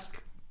 come back,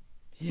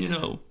 you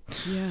know.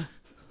 Yeah.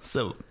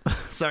 So,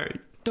 sorry.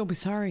 Don't be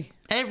sorry.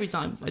 Every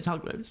time I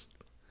talk about it.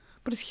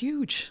 But it's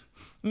huge.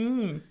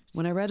 When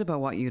I read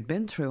about what you'd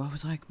been through, I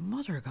was like,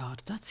 Mother of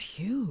God, that's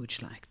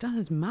huge. Like, that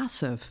is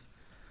massive.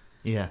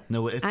 Yeah,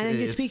 no, and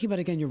you're speaking about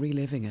it again, you're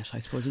reliving it, I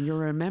suppose, and you're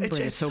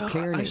remembering it so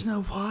clearly. I don't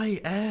know why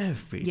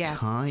every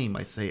time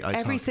I say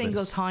every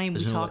single time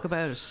we talk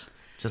about it.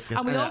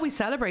 And we always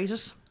celebrate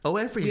it. Oh,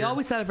 every year. We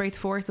always celebrate the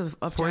 4th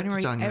of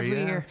January every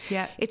year.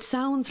 Yeah. It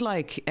sounds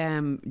like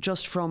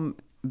just from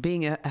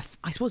being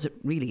I suppose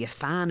really a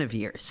fan of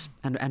yours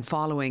and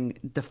following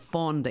the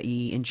fun that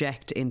you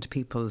inject into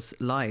people's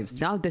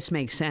lives. Now this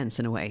makes sense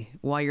in a way,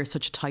 why you're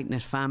such a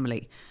tight-knit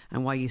family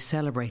and why you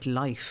celebrate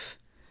life.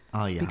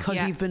 Oh yeah, because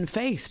you've been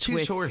faced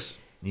with short.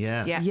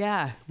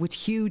 With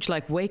huge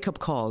like wake up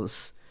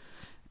calls.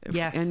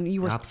 Yes, and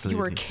you were a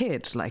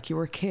kid,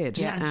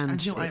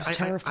 and you know, it was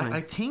terrifying. I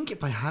think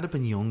if I had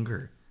been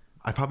younger,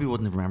 I probably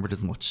wouldn't have remembered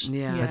as much.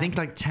 Yeah. I think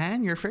like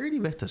 10, you're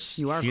fairly with it.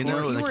 You are. You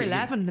know, you like were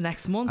 11 the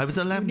next month. I was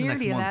 11 the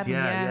next month.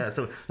 Yeah.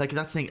 So like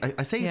that's the thing.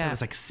 I say if I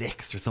was like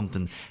 6 or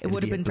something, it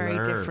would have been very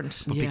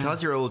different. But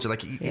because you're older,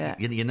 like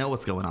you know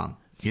what's going on.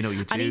 You know,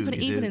 you do. And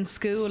even in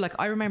school, like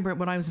I remember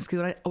when I was in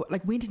school,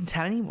 we didn't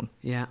tell anyone.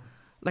 Yeah.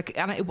 Like,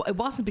 and it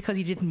wasn't because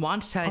you didn't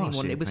want to tell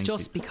anyone. It was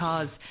just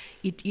because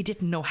you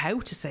didn't know how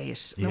to say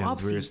it. Yeah, now,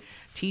 obviously,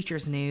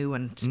 teachers knew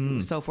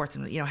and so forth.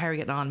 And, you know, how are you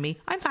getting on? Me,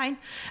 I'm fine.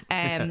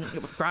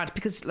 Grant,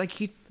 because like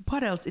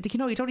what else? You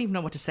know, you don't even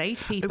know what to say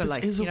to people. I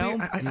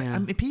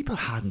mean, people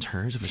hadn't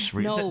heard of it.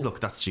 Really. No. Look,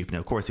 that's stupid. Now,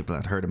 of course, people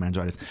had heard of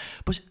meningitis,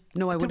 but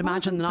no, I would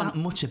imagine not that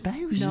much about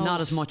it. Not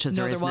as much as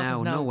there is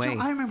now. No way.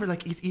 I remember,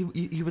 like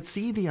you would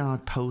see the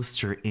odd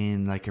poster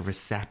in like a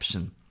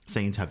reception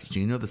saying, do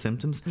you know the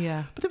symptoms?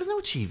 Yeah. But there was no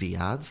TV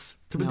ads.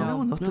 There was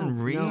nothing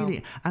really.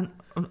 No. And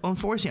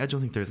unfortunately, I don't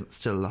think there's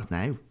still a lot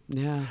now.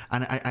 Yeah.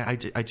 And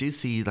I do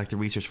see like the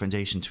Research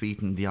Foundation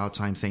tweeting the odd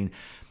time saying,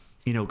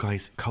 you know,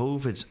 guys,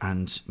 COVID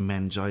and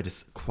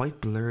meningitis, quite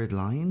blurred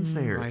lines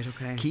there. Right,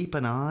 okay. Keep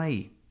an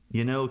eye.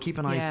 You know, keep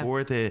an eye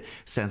for the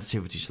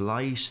sensitivity to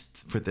light,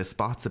 for the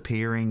spots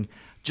appearing.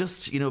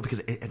 Just, you know, because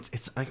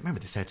it's I remember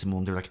they said to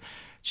Mum, they're like,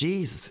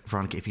 Jesus,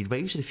 Veronica, if you'd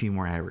waited a few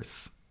more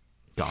hours,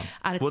 gone.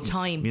 And it's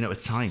time. You know,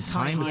 it's time.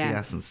 Time is the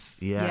essence.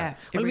 Yeah.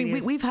 Well, I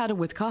mean, we've had it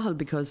with Cathal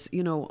because,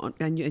 you know,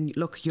 and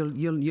look,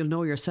 you'll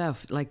know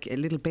yourself, like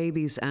little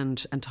babies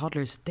and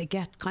toddlers, they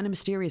get kind of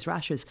mysterious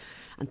rashes,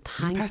 and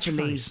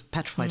thankfully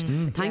petrified.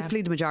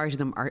 Thankfully, the majority of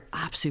them are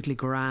absolutely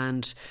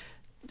grand.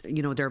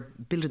 You know, they're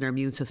building their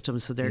immune system,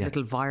 so they're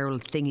little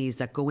viral thingies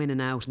that go in and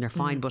out and they're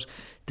fine. But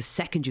the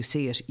second you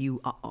see it,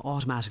 you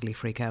automatically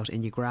freak out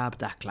and you grab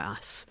that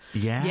glass.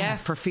 Yeah.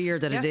 For fear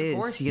that it is,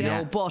 course, you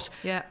know.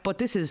 But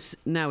this is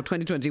now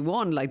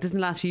 2021. Like, this is the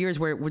last few years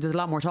where there's a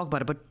lot more talk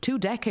about it. But 2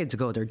 decades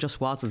ago, there just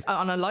wasn't.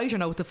 On a lighter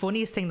note, the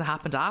funniest thing that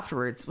happened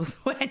afterwards was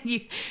when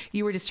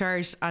you were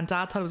discharged and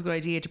Dad thought it was a good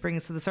idea to bring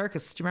us to the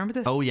circus. Do you remember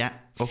this? Oh, yeah.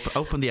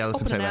 Up on the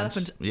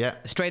elephant. Yeah.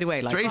 Straight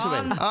away. Like, straight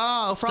away.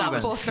 Oh,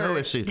 from Butler. No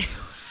issue.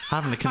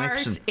 Having a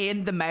connection. Heart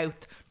in the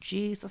mouth.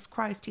 Jesus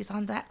Christ, he's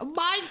on that. Oh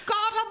my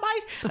God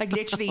almighty. Like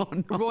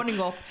literally running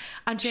up.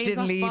 And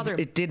James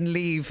it didn't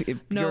leave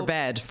your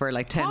bed for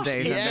like 10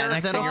 days. Yeah, and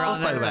next thing you're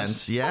on I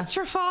went. Yeah. What's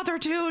your father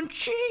doing?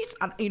 Jeez.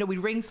 And you know, we'd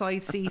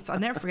ringside seats. I'll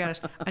never forget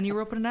it. And you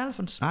were up in an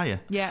elephant. Ah, yeah.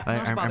 Yeah.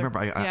 I remember,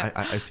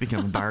 I speaking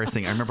of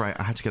embarrassing, I remember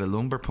I had to get a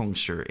lumbar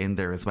puncture in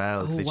there as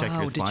well. They checked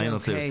your spinal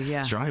fluid.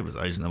 Yeah. Sure, I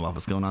didn't know what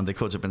was going on. They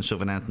could have been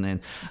shoving anything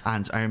in.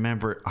 And I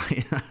remember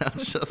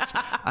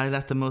I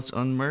let the most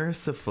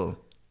unmerciful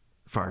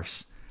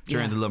fart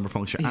during the lumbar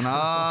puncture. And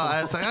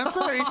I was like, I'm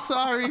very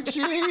sorry,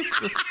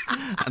 Jesus.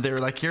 And they were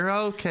like, you're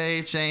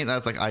okay, Jane. I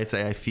was like,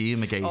 I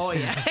fumigate. Oh,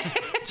 yeah.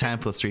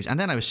 Temple Street. And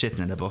then I was shitting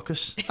in a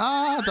bucket.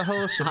 The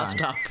whole shebang.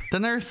 Stop. The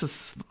nurses,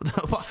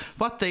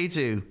 what they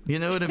do, you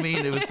know what I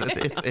mean?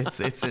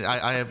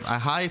 I have a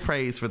high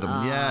praise for them.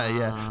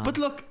 Yeah. But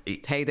look,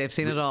 hey, they've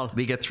seen it all.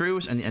 We get through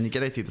it, and you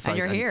get out the other side.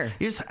 And you're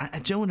here.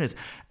 Joan,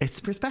 it's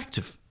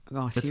perspective.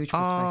 Oh, it's huge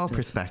all perspective.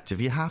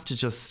 perspective. You have to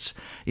just,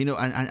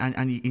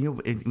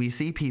 we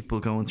see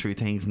people going through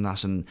things and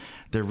that, and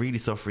they're really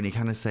suffering. You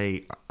kind of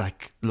say,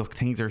 like, look,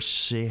 things are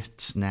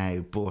shit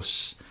now,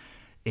 but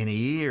in a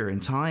year, in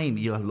time,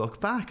 you'll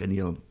look back and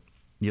you'll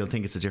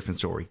think it's a different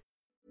story.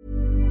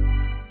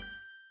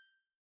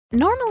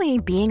 Normally,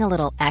 being a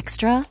little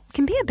extra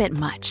can be a bit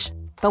much.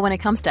 But when it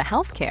comes to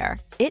healthcare,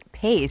 it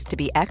pays to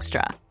be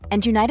extra.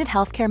 And United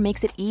Healthcare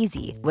makes it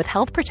easy with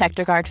Health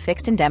Protector Guard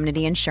fixed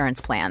indemnity insurance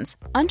plans.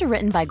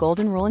 Underwritten by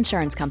Golden Rule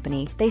Insurance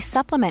Company, they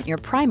supplement your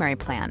primary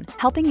plan,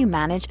 helping you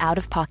manage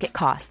out-of-pocket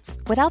costs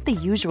without the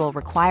usual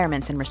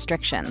requirements and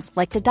restrictions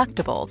like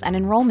deductibles and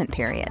enrollment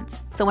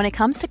periods. So when it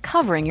comes to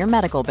covering your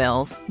medical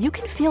bills, you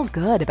can feel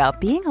good about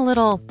being a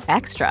little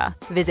extra.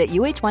 Visit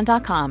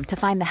uh1.com to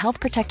find the Health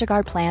Protector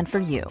Guard plan for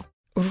you.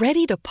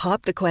 Ready to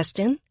pop the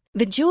question?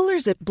 The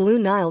jewelers at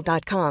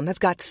BlueNile.com have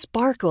got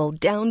sparkle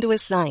down to a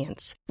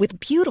science with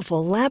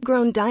beautiful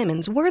lab-grown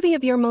diamonds worthy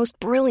of your most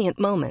brilliant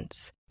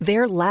moments.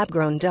 Their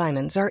lab-grown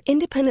diamonds are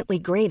independently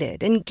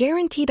graded and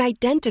guaranteed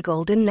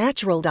identical to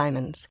natural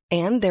diamonds,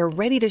 and they're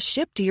ready to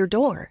ship to your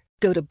door.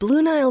 Go to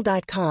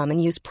BlueNile.com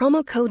and use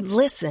promo code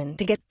LISTEN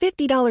to get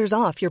 $50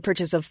 off your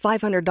purchase of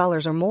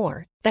 $500 or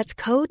more. That's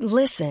code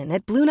LISTEN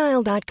at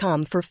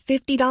BlueNile.com for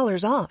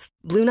 $50 off.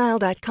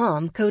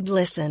 BlueNile.com, code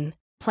LISTEN.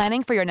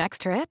 Planning for your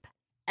next trip?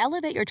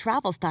 Elevate your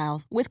travel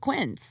style with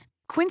Quince.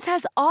 Quince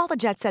has all the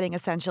jet-setting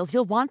essentials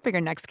you'll want for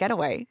your next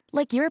getaway,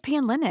 like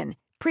European linen,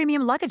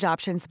 premium luggage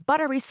options,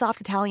 buttery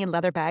soft Italian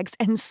leather bags,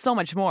 and so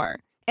much more.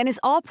 And is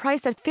all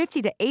priced at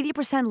 50 to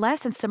 80% less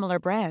than similar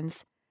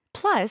brands.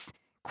 Plus,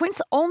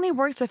 Quince only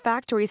works with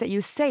factories that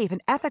use safe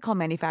and ethical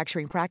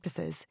manufacturing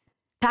practices.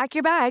 Pack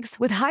your bags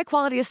with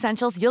high-quality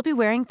essentials you'll be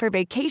wearing for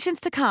vacations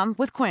to come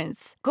with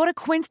Quince. Go to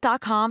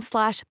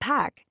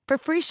quince.com/pack for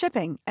free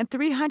shipping and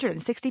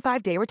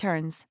 365-day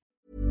returns.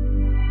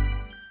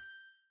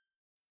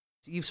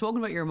 You've spoken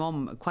about your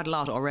mum quite a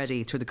lot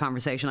already through the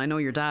conversation. I know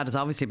your dad has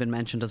obviously been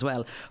mentioned as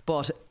well.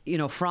 But,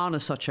 Fran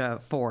is such a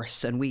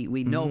force, and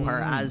we know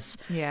her as,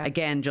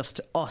 again,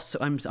 just us.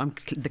 I'm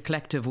the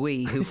collective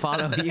we who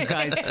follow you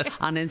guys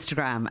on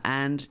Instagram.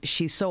 And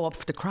she's so up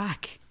for the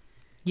crack.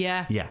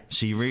 Yeah. Yeah,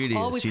 she really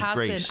always is. She's has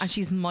great. been, and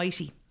she's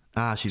mighty.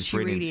 She's she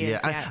brilliant. Really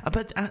is,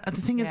 But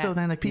the thing is, though,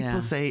 then, like,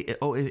 people say,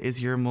 "Oh, is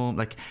your mum,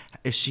 like,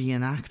 is she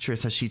an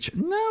actress? Has she?"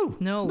 No,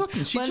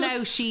 nothing. She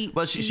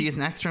is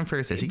an extra in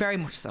Fair City. Very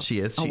much so. She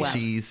is.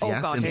 She's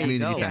God, in the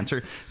community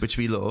centre, which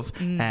we love.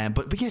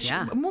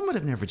 But mum would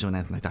have never done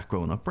anything like that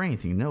growing up or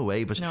anything. No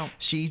way. But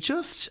she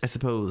just, I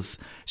suppose,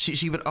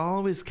 she would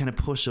always kind of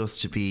push us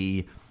to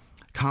be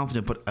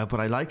confident. But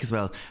what I like as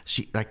well,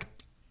 she like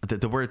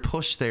the word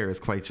push there is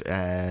quite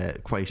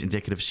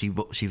indicative. She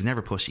was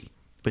never pushy.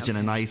 But in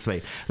a nice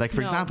way. Like, for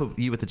example,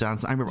 you with the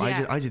dance. I remember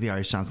I did the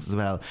Irish dances as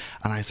well.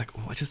 And I was like,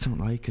 I just don't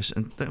like it.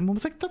 And the mum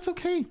was like, that's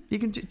okay. You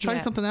can try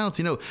something else,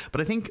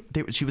 But I think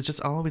she was just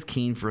always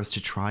keen for us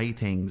to try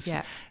things.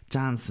 Yeah.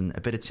 Dancing,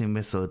 a bit of tin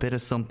whistle, a bit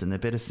of something, a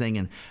bit of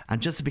singing.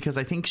 And just because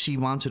I think she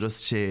wanted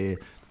us to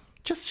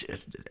just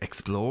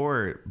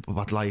explore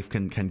what life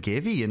can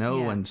give you,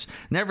 and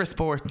never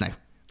sport now.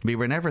 We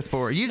were never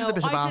sport. You did a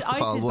bit of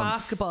basketball I did once.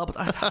 basketball, but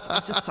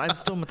I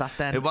was done with that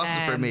then. It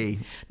wasn't for me.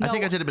 I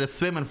think I did a bit of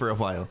swimming for a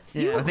while.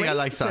 Yeah. I think I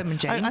liked swimming,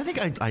 that. I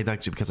think I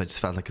liked it because I just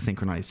felt like a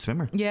synchronised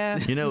swimmer. Yeah.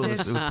 It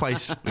was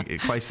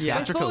quite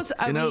theatrical.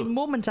 I mean,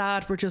 mum and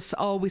dad were just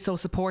always so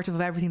supportive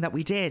of everything that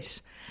we did.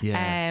 Yeah.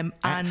 And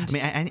I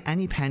mean,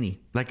 any penny.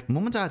 Like,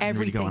 mum and dad didn't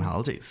really go on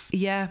holidays.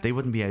 Yeah. They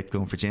wouldn't be out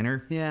going for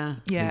dinner. Yeah.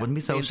 They wouldn't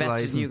be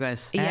socialising. You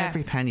guys.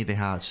 Every penny they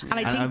had. And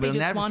I think they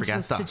just wanted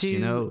us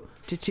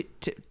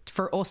that,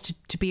 for us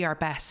to be our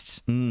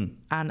best, and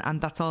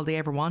that's all they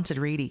ever wanted,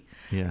 really.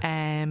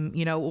 Yeah.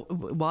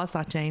 Was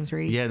that James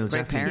really? Yeah, no,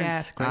 great definitely.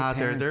 Parents, great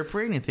parents. They're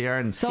brilliant. They are,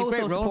 and so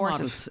great role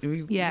supportive.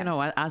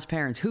 Models. As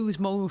parents, who's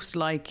most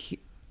like?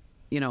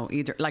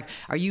 Either like,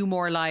 are you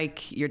more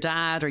like your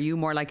dad? Are you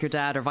more like your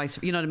dad, or vice?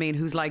 You know what I mean?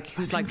 Who's like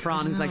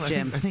Fran? Who's like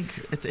Jim? I think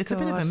it's a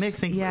bit of a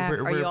mix.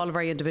 Are you all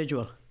very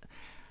individual?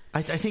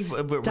 I think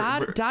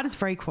Dad is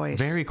very quiet.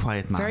 Very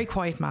quiet man. Very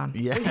quiet man.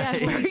 Yeah.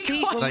 We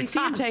see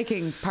him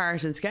taking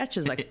part in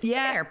sketches, like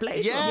fair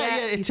play. Yeah.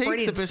 It takes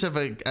brilliant. A bit of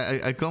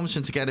a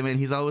gumption to get him in.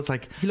 He's always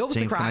like, he loves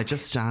James, the crack. can I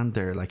just stand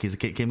there? Like, he's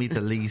give me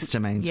the least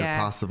amount of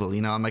possible.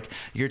 I'm like,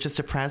 you're just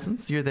a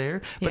presence. You're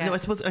there. But no, I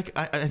suppose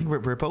I think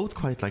we're both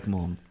quite like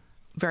mum.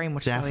 Very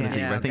much definitely.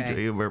 So, yeah. I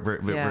think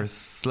we're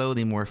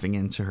slowly morphing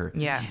into her.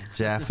 Yeah,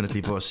 definitely.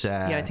 But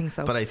I think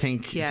so. But I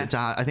think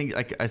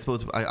Dad. I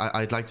suppose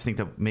I'd like to think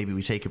that maybe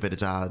we take a bit of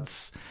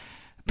Dad's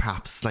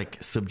perhaps like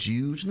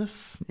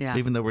subduedness,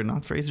 even though we're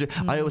not very subdued.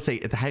 I always say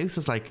the house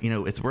is like,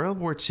 it's World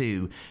War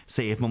II.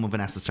 Say if Mum and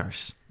Vanessa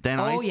start, then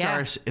I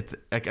start.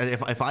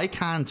 If I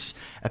can't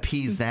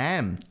appease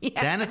them,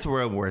 then it's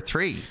World War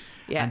III.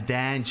 Yeah. And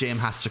then Jim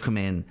has to come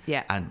in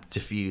and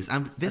diffuse.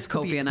 And this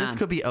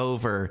could be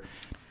over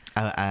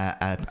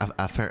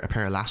a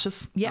pair of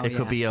lashes. Yeah. It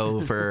could be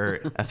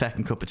over a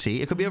feckin' cup of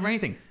tea. It could be over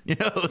anything,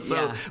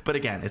 So, but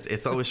again,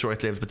 it's always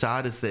short-lived. But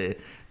Dad is the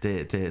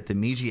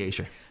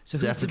mediator. So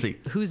definitely.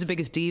 Who's the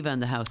biggest diva in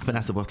the house?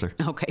 Vanessa Butler.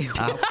 Okay.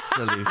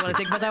 Absolutely. Do you want to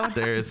think about that one?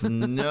 There's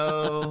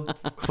no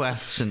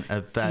question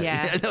about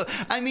it. No,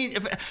 I mean,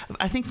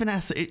 I think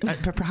Vanessa.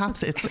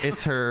 Perhaps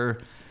it's her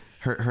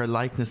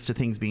likeness to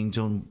things being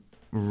done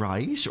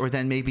right, or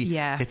then maybe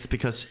it's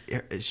because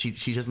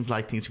she doesn't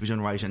like things to be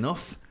done right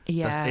enough.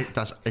 Yeah,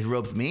 that it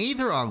rubs me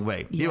the wrong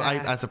way.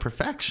 As a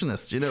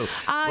perfectionist, and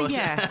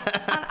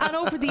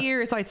over the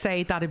years, I'd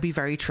say that'd be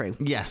very true.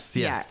 Yes,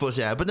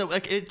 but no,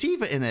 like a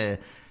diva in a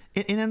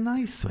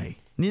nice way.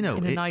 In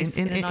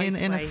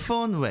a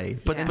fun way,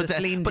 but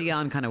Celine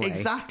Dion kind of way.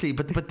 Exactly,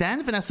 but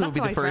then Vanessa would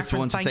be the first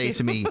one to say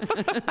to me,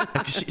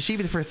 she'd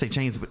be the first to say,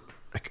 James,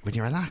 when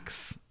you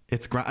relax,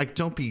 it's great. Like,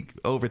 don't be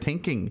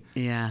overthinking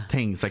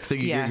things. Like, so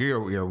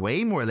you're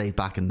way more laid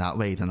back in that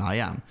way than I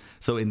am.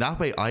 So in that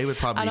way, I would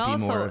probably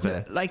be more of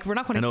an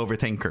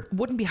overthinker.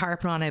 Wouldn't be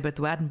harping on about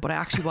the wedding, but I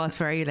actually was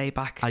very laid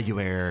back. You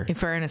were. In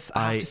fairness,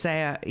 I have to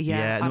say,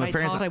 and I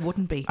thought I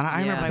wouldn't be. And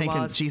I remember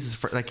thinking, Jesus,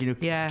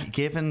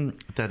 given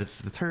that it's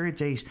the third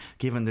date,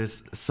 given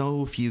there's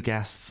so few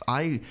guests,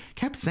 I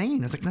kept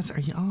saying, I was like, Vanessa,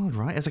 are you all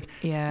right? I was like,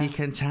 you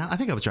can tell. I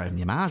think I was driving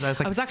you mad. I was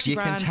like, I was actually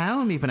grand. Can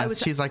tell me,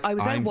 Vanessa. She's like, I'm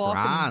grand,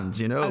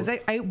 I was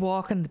out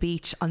walking the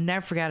beach. I'll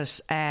never forget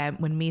it,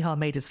 when Michal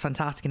made his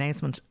fantastic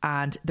announcement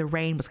and the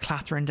rain was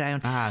clattering down.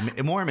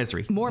 More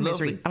misery.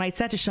 And I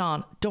said to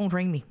Sean, don't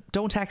ring me,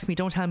 don't text me,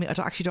 don't tell me. I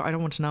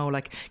don't want to know,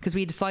 because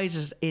we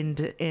decided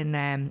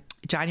in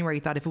January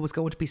that if it was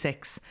going to be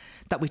 6,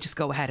 that we just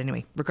go ahead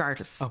anyway,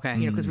 regardless. Okay.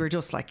 Because we were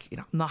just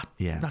not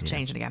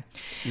changing again.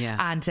 Yeah.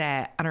 And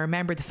I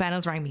remember the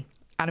Fennels rang me.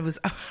 And I was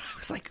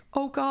like,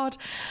 oh God.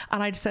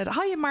 And I just said,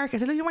 hi, I'm Mark. I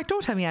said,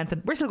 don't tell me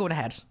anything. We're still going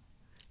ahead.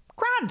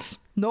 Grand.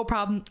 No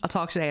problem. I'll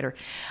talk to you later.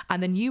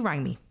 And then you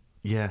rang me.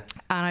 Yeah.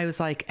 And I was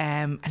like,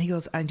 and he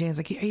goes, and Jane's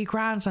like, are you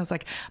grand? And I was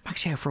like, I'm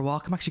actually out for a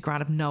walk. I'm actually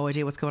grand. I have no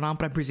idea what's going on,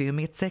 but I'm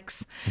presuming it's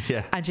 6.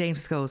 Yeah. And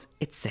James goes,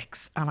 it's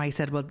 6. And I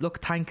said, well, look,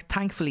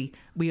 thankfully,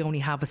 we only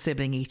have a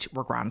sibling each.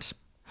 We're grand.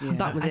 Yeah.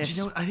 That was it.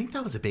 I think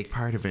that was a big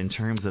part of it in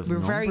terms of we're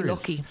numbers. Very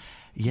lucky.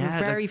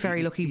 Yeah, we're very,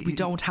 very lucky. We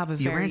don't have a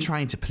You weren't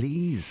trying to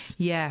please.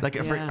 Yeah. Like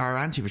our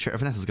auntie,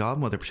 Vanessa's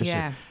godmother,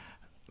 Patricia,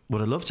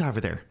 would have loved to have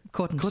her there.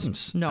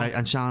 Couldn't. No.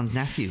 And Sean's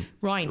nephew.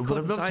 Ryan would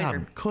have loved to have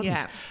him. Couldn't.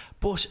 Yeah.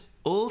 But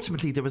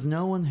ultimately, there was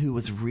no one who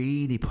was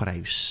really put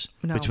out,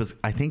 which was,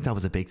 I think that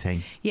was a big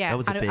thing. Yeah, that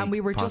was a big and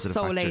we were just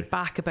so factor. laid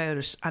back about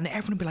it, and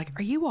everyone would be like,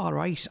 "Are you all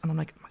right?" And I'm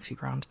like, "I'm actually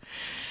grand."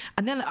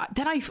 And then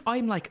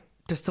I'm like,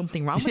 "There's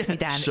something wrong with me."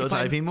 Then should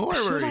I be more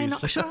worried?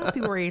 Should I not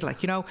be worried?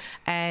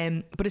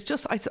 But it's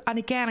just, and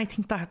again, I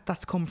think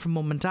that's come from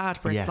mum and dad,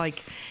 where it's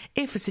like,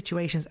 if a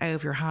situation's out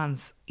of your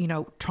hands,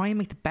 try and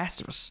make the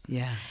best of it.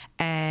 Yeah.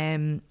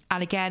 And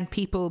again,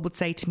 people would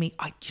say to me,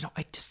 I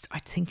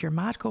think you're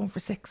mad going for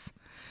 6.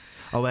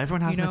 Oh,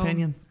 everyone has an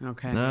opinion.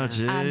 Okay. No,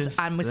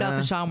 and myself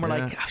and Sean were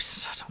like, I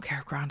don't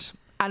care, grand.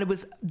 And it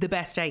was the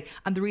best day.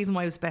 And the reason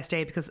why it was the best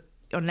day, because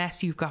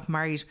unless you've got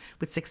married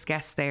with 6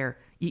 guests there,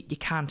 you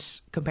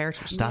can't compare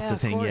to it. That's the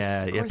thing,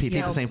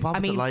 People saying,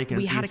 what was it like?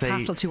 We had a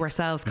castle to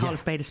ourselves, call a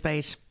spade a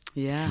spade.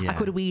 Yeah. I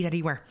could have weed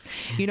anywhere.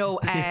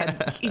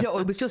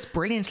 It was just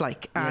brilliant.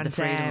 The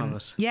freedom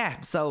of it.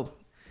 Yeah, so...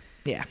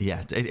 Yeah.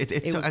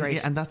 It's so,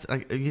 great. And that's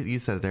you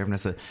said it there,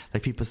 Vanessa.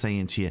 Like people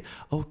saying to you,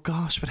 "Oh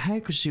gosh, but how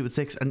could she do it with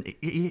 6?" And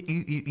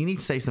you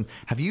need to say to them,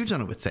 "Have you done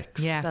it with 6?"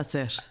 Yeah, that's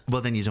it.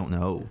 Well, then you don't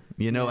know,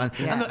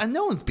 And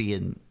no one's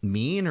being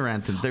mean or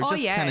anything. They're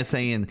just kind of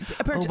saying,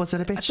 "Oh, was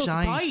it a bit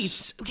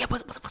shite?" Yeah,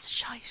 was it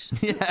shite?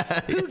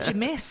 Yeah. Who did you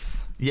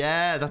miss?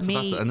 Yeah, that's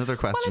another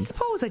question. Well, I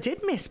suppose I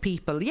did miss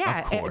people.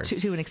 Yeah,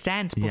 to an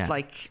extent, but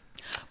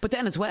But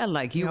then as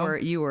well,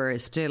 you were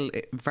still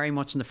very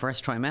much in the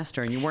first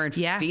trimester and you weren't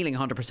feeling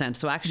 100%.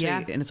 So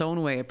actually, in its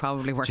own way, it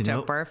probably worked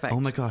out perfect. Oh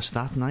my gosh,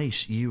 that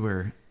night you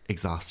were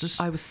exhausted.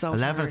 I was so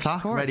 11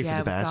 o'clock, ready for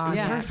the bed. It was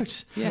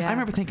perfect. Yeah. I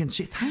remember thinking,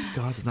 gee, thank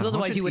God there's not.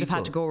 Otherwise, you would have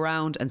had to go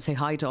around and say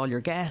hi to all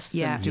your guests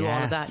and do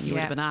all of that. And you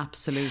would have been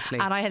absolutely.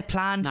 And I had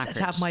planned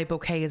to have my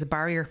bouquet as a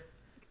barrier.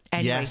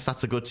 Anyway, yes,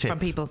 that's a good tip from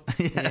people.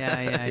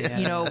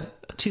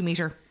 2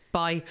 metre.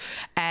 By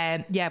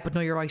but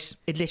no, you're right,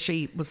 it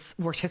literally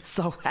worked out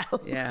so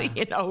well. Really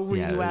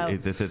well.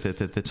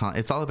 The time,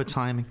 it's all about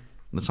timing.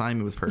 The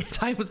timing was perfect. The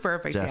time was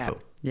perfect.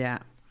 Yeah.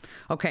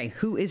 Okay,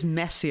 who is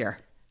messier?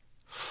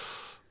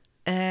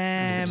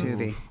 I'd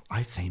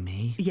say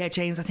me. Yeah,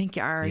 James, I think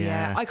you are.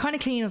 Yeah, I kind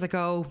of clean as I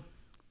go.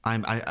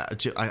 I'm a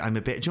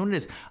bit. Do you know what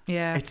it is?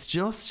 Yeah. It's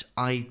just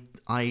I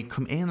I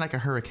come in like a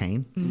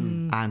hurricane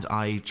and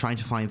I try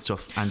to find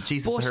stuff, and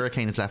Jesus, But the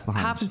hurricane is left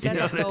behind. Having said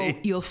that, though,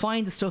 you'll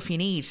find the stuff you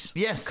need.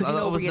 Yes, because I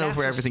always know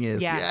where everything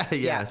is.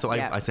 Yeah. So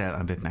I say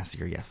I'm a bit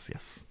messier. Yes.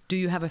 Do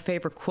you have a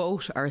favourite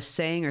quote or a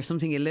saying or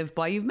something you live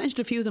by? You've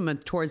mentioned a few of them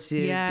towards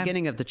the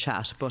beginning of the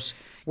chat, but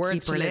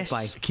words to live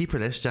by. Keep her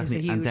lit,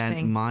 definitely. And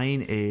then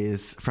mine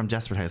is from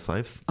Desperate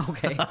Housewives.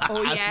 Okay.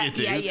 Oh,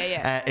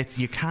 yeah. It's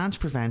you can't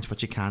prevent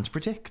what you can't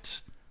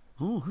predict.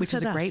 Oh, which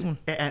is a great one.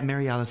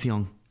 Mary Alice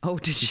Young. Oh,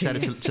 did she? She said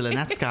it to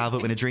Lynette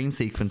Scalvo in a dream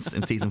sequence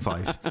in season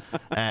 5.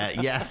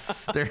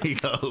 Yes, there you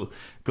go.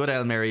 Good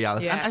old Mary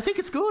Alice. Yeah. And I think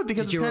it's good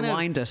because did you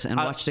rewind it and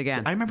watch it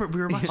again? I remember we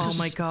were watching Oh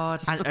my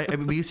God.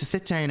 And we used to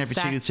sit down every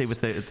Tuesday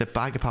with the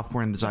bag of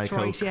popcorn and the Diet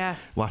Coke,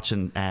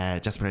 watching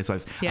Desperate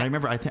Housewives. Yeah. And I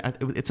remember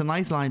it's a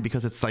nice line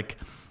because it's like,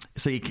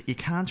 so you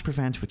can't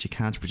prevent what you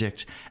can't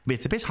predict. I mean,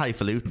 it's a bit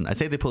highfalutin. I'd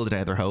say they pulled it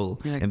out of their hole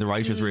in the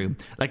writer's room.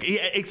 Like,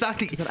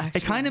 exactly.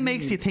 It kind of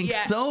makes you think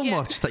so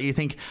much that you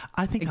think,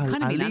 I think I'll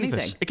leave anything.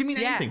 It. It can mean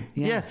anything.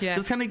 Yeah. So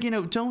it's kind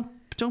of,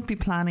 don't be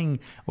planning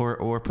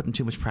or putting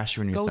too much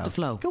pressure on yourself. Go with the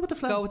flow. Go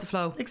with the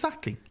flow.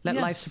 Exactly. Let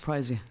life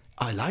surprise you.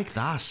 I like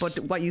that. But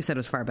what you said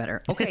was far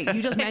better. Okay,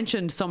 you just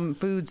mentioned some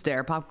foods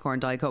there, popcorn,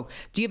 Diet Coke.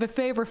 Do you have a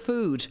favourite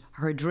food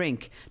or a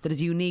drink that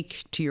is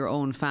unique to your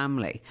own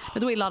family?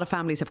 By the way, a lot of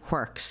families have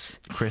quirks.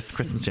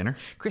 Christmas dinner.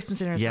 Christmas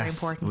dinner is very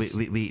important.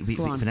 We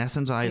Vanessa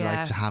and I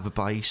like to have a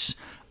bite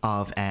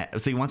of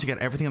so you want to get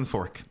everything on the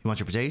fork. You want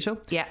your potato,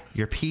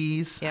 your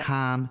peas,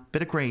 ham,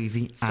 bit of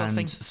gravy,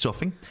 and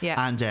stuffing,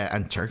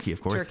 and turkey, of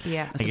course. Turkey,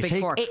 yeah. It's a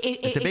big fork.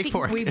 It's a big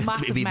fork. We've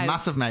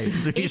massive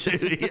mouths.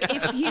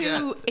 If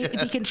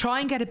you can try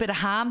and get a bit of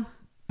ham,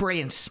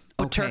 brilliant.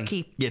 But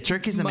turkey,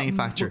 turkey's the main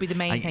factor. Would be the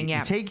main thing.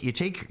 You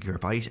take your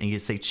bite and you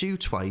say chew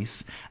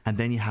twice, and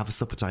then you have a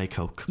sup of Diet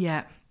Coke.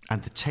 Yeah.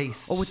 And the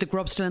taste. Oh, with the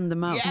grub still in the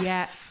mouth. Yes.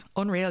 Yeah.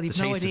 Unreal. You've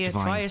no idea.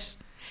 Try it.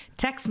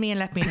 Text me and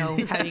let me know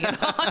how you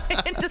get on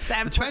in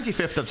December.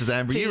 25th of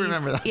December. Please. You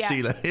remember that,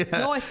 Sheila? Yeah.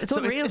 No, it's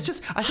unreal. It's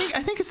just, I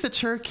think it's the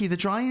turkey, the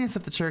dryness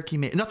of the turkey.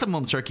 Not that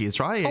Mum's turkey is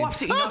dry. Oh,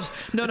 absolutely not.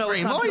 No, it's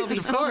very moist,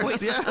 of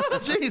course.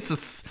 Yes,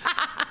 Jesus.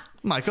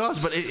 My God,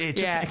 but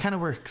it kind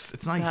of works.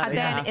 It's nice.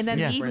 And then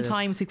even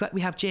times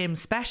we have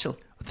Jim's special.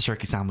 The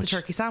turkey sandwich.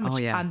 Oh,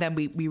 yeah. And then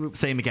we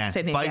same again.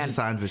 Bite of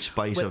sandwich,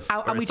 bite of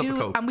and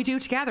we do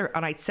it together.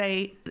 And I'd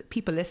say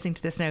people listening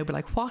to this now would be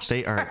like, what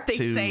they are they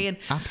saying?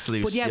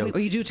 Absolute. But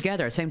you do it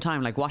together at the same time,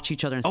 like watch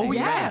each other and say, oh my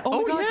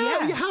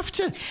God, you have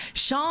to.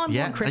 Sean,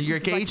 one Christmas, and you're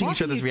gauging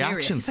each other's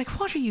reactions. He's like,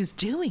 what are you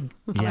doing?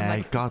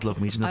 Yeah, God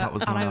love me, you know that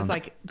was going on. And I was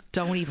like,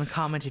 don't even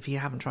comment if you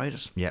haven't tried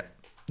it. Yeah.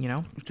 You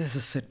know, this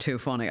is too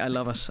funny. I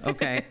love it.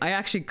 Okay, I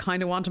actually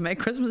kind of want to make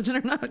Christmas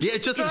dinner now. Yeah,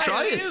 just to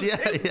try it.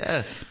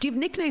 Yeah. Do you have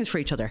nicknames for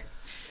each other?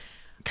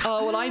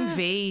 Oh, well, I'm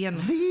V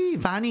and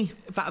Vanny,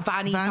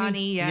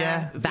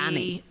 yeah.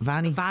 Vanny,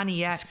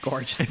 yeah. It's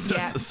gorgeous.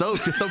 It's so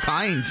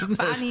kind, isn't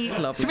Vanny. it?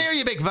 Lovely. Come here,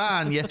 you big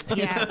Van. Yeah.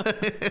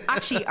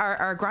 Actually,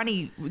 our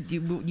granny,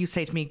 you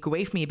say to me, go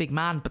away from me, a big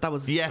man, but that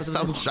was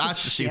that was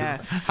Shash. She was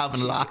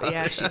having a laugh.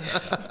 Yeah,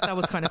 that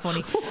was kind of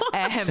funny.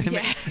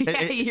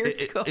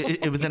 Years ago.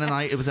 It was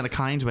in a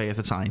kind way at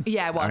the time.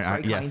 Yeah, it was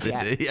very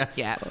kind.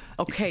 Yeah.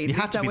 Okay, you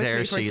had to be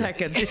there, for a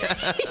second.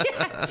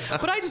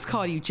 But I just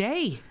call you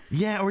Jay.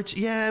 Yeah, or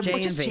J and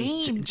V.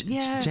 James.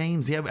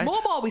 James, yeah.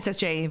 Mum always says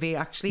J and V,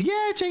 actually.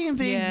 Yeah, J and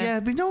V. Yeah,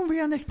 but no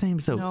real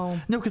nicknames though.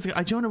 No, because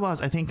Jonah was.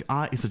 I think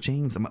so.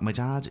 James. My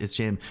dad is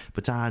Jim,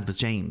 but Dad was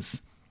James.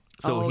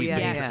 So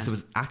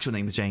his actual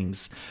name is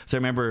James. So I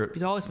remember,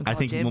 I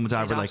think Mum and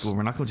Dad were like, well,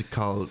 we're not going to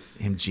call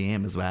him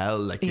Jim as well.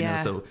 Like, you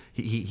know, so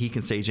he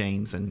can stay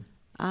James and.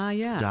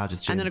 Dad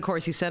is Jim. And then of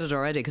course you said it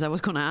already because I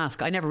was going to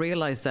ask. I never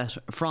realised that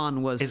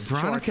Fran was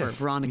short for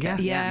Veronica.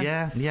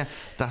 Yeah.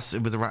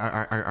 It was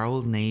our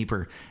old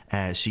neighbour.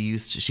 She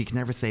could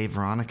never say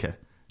Veronica,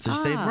 so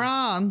she say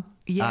Fran.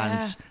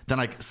 Yeah. And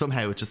then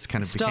somehow it just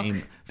kind of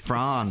became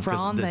Fran.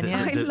 Fran. Then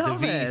the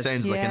V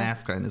sounds like an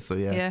F kind of. So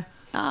yeah.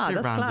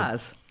 That's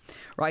class.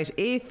 Right,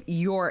 if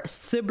your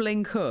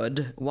sibling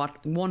could,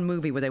 what one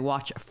movie would they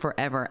watch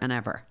forever and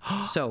ever?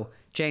 So,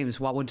 James,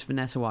 what would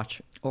Vanessa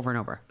watch over and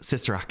over?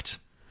 Sister Act.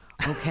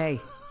 Okay.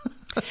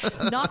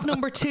 Not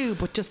number 2,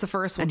 but just the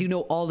first one. And you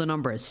know all the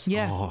numbers?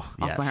 Yeah. Off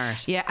by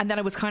heart. Yeah, and then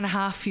I was kind of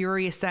half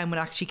furious then when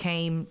it actually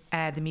came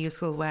the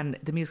musical, when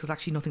the musical's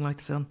actually nothing like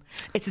the film.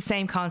 It's the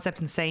same concept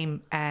and the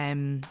same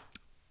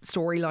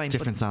storyline.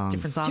 Different songs.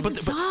 But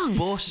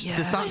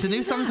the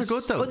new songs are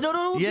good though.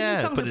 No, the new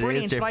songs are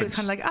brilliant, but I was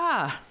kind of like,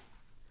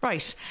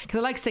 right, because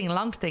I like singing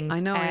along to things. I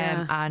know,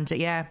 and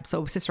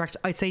so Sister Act,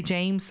 I'd say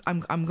James.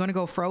 I'm going to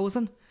go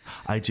Frozen.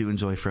 I do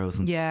enjoy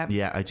Frozen.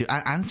 Yeah, I do,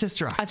 and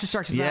Sister Act. And Sister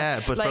Act as well.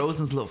 Yeah, but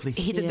Frozen's lovely.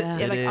 So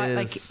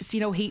you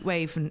know Heat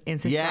Wave in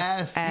Sister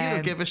Act. Yes, you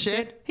don't give a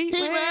shit. Heat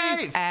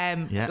Wave.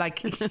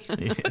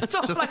 It's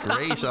stuff just like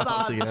great that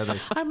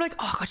altogether. I'm like,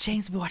 oh God,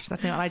 James will be watching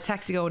that now, and I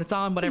text you going, it's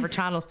on whatever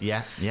channel.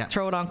 Yeah.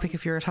 Throw it on quick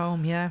if you're at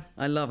home. Yeah,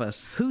 I love it.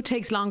 Who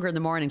takes longer in the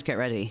morning to get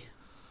ready?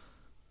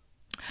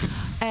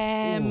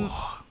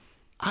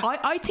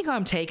 I think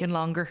I'm taking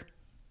longer.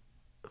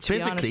 to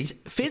be honest,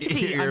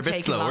 physically you're I'm a bit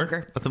taking slower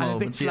longer. at the I'm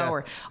moment. a bit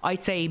slower.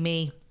 I'd say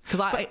me.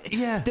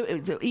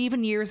 Because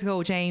even years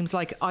ago, James,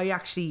 like I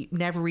actually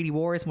never really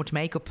wore as much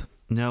makeup.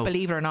 No,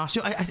 believe it or not.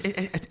 So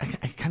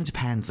it kind of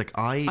depends. Like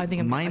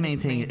my main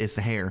thing is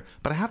the hair,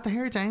 but I have the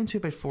hair down to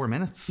about 4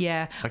 minutes.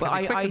 Yeah, like, but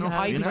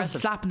I was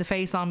slapping the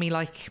face on me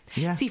like.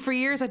 Yeah. See, for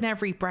years I'd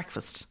never eat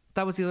breakfast.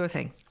 That was the other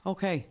thing.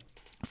 Okay.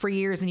 For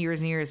years and years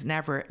and years,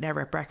 never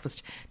at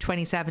breakfast.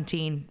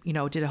 2017,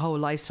 did a whole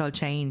lifestyle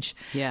change.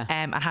 Yeah.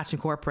 And had to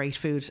incorporate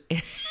food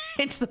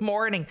into the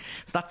morning.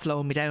 So that's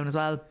slowing me down as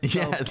well. So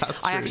yeah, that's true.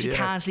 I actually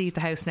can't leave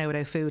the house now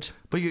without food.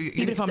 But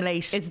even if I'm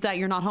late. Is that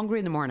you're not hungry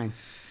in the morning?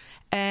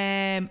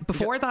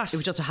 Before that, it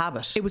was just a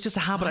habit. It was just a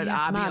habit.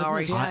 I'd be all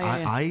right.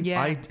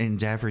 I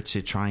endeavour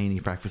to try and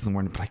eat breakfast in the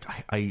morning, but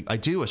I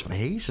do it, but I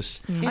hate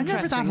it. I'm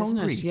never that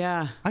hungry.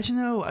 Yeah. I don't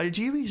know.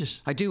 Do you eat it?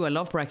 I do. I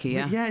love brekkie.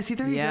 Yeah. Yeah. See,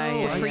 there you go.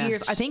 Yeah, for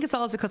years, I think it's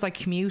also because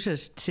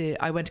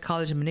I went to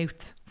college in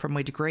Maynooth for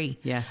my degree.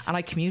 Yes. And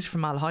I commuted from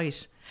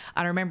Malahide.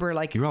 And I remember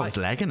you're always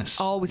legging it.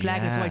 Always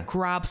legging it, so I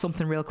grab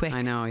something real quick.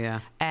 I know,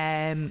 yeah.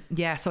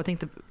 So I think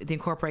the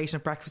incorporation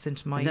of breakfast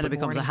into my and then it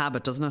becomes morning. a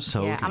habit, doesn't it?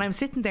 Totally. Yeah, and I'm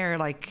sitting there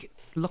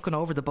looking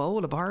over the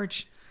bowl of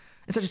porridge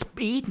instead of just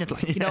eating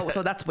it,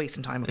 so that's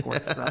wasting time, of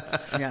course. So,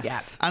 yes. Yeah.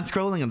 And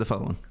scrolling on the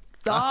phone.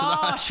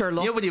 Oh, sure,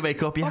 look. Yeah, when you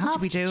wake up, you what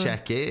have we to doing?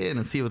 check in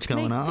and see what's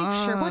going on.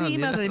 Make sure. What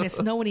email did I miss?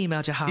 No one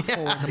emailed you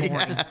 4:30 in the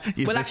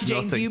morning. Well, actually,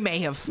 James, you may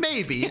have.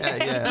 Maybe,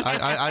 yeah.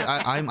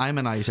 I'm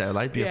a night owl.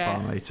 I'd be up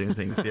all night doing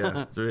things.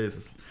 Yeah, there is.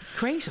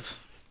 Creative.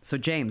 So,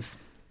 James,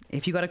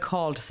 if you got a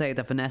call to say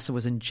that Vanessa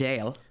was in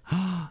jail,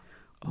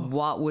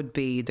 what would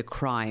be the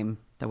crime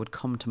that would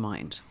come to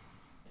mind?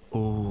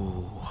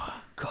 Oh,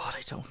 God,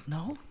 I don't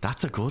know.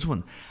 That's a good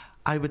one.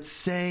 I would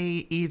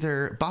say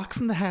either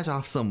boxing the head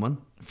off someone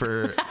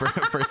for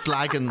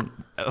slagging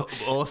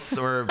us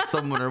or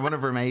someone or one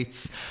of our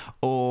mates,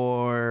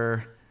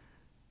 or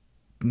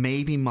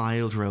maybe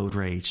mild road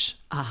rage.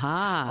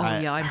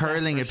 Aha. I'm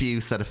hurling desperate.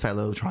 abuse at a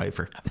fellow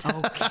driver.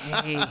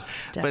 Okay.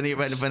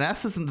 when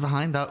Vanessa's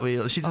behind that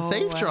wheel, she's a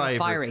safe driver.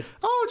 Fiery.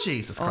 Oh,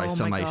 Jesus Christ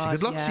my almighty. God,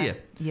 Good luck to you.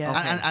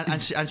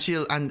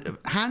 Yeah. And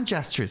hand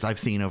gestures I've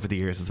seen over the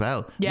years as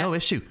well. Yeah. No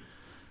issue.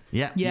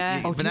 Yeah.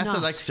 Yeah. Oh, Vanessa do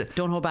not. likes to.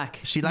 Don't hold back.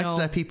 She likes to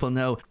let people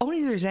know.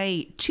 Only the other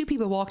day, 2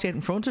 people walked out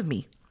in front of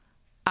me,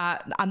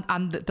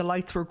 and the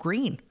lights were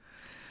green.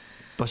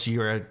 But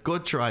you're a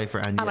good driver,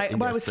 and I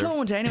was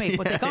slowing down anyway.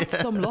 But they got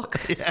some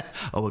look. Yeah.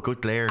 Oh, a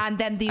good glare. And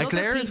then the other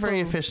glare people is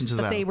very efficient as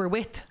that well. they were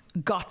with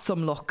got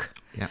some look.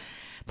 Yeah.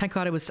 Thank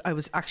God I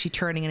was actually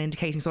turning and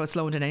indicating, so I was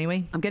slowing down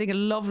anyway. I'm getting a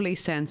lovely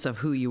sense of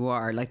who you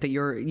are, like that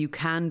you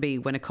can be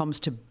when it comes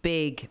to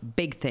big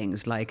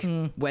things like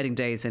wedding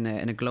days in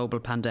a global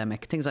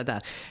pandemic, things like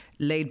that.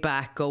 Laid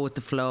back, go with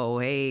the flow.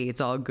 Hey,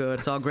 it's all good,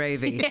 it's all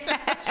gravy.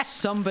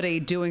 Somebody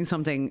doing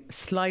something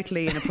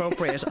slightly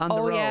inappropriate on the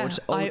road.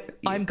 Yeah.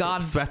 I'm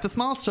gone. Sweat the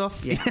small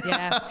stuff. Yeah.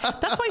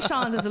 That's why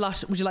Sean says a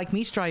lot. Would you like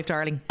me to drive,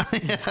 darling?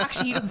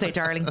 Actually, he doesn't say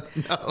darling.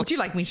 No. Would you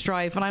like me to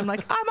drive? And I'm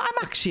like, I'm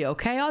actually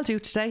okay. I'll do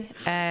it today.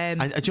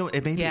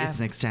 Maybe it's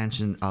an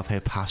extension of how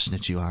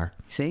passionate you are.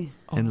 See?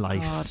 In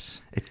life. God.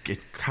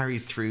 It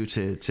carries through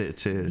to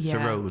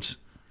road.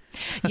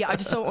 Yeah, I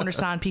just don't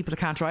understand people that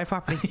can't drive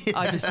properly. You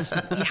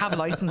have a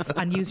license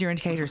and use your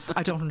indicators.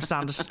 I don't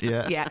understand it.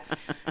 Yeah.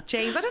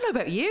 James, I don't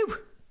know about you.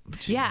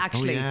 Yeah,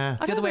 actually. Yeah.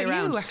 I the other way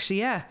around. You, actually,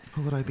 yeah.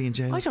 What would I be in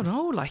jail? I don't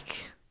know, like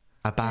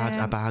a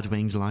bad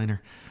winged liner.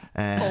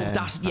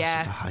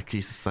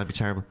 Jesus, that'd be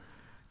terrible.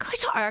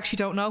 I actually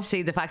don't know.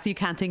 See, the fact that you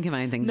can't think of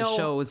anything just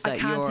shows that I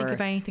can't think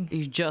of anything.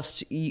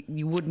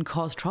 You wouldn't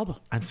cause trouble.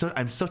 I'm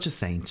such a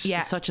saint.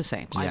 Yeah. Such a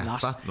saint.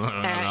 Yes, I'm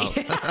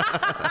not.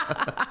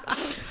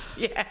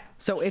 Yeah.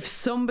 So if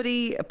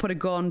somebody put a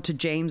gun to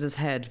James's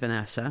head,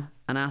 Vanessa,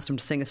 and asked him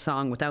to sing a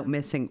song without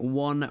missing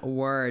one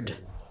word,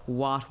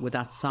 what would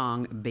that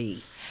song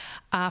be?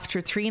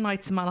 After 3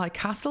 nights in Malahide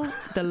Castle,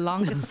 the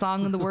longest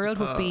song in the world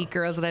would be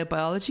Girls Without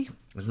Biology.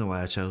 There's no way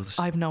I chose it.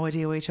 I have no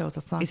idea why you chose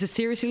that song. Is it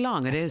seriously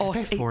long? It is. Oh,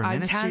 about 4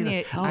 minutes. I'm telling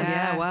you. Oh,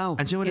 yeah, wow.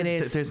 And do you know what It it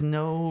is? is. There's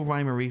no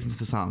rhyme or reason to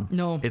the song.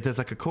 No. There's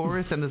like a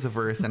chorus and there's a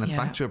verse and it's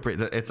back to a bridge.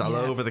 It's all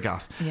over the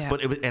gaff. Yeah.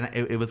 But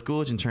it was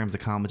good in terms of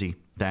comedy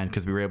then,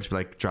 because we were able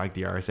to drag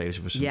the arse out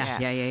of it.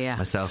 Yeah.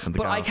 Myself and the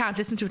But gaff. I can't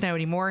listen to it now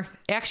anymore.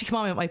 It actually came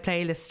on with my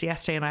playlist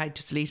yesterday and I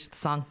just deleted the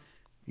song.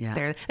 Yeah.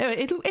 There.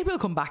 It will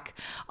come back.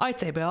 I'd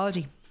say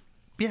Biology.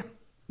 Yeah,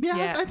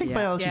 Yeah. I think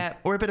biology. Yeah.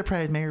 Or a bit of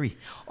Proud Mary.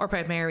 Or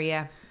Proud Mary,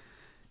 yeah.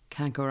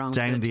 Can't go wrong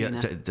Down with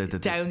it,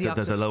 Down the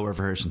octave. the lower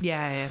version.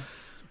 Yeah.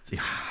 You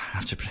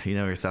have to,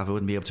 yourself, I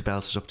wouldn't be able to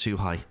belt it up too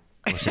high.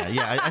 But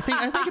I think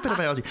a bit of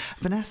biology.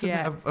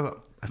 Vanessa,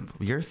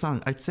 your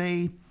song, I'd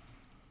say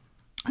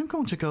I'm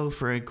going to go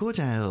for a good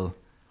I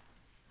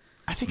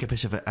think a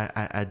bit of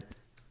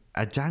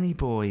a Danny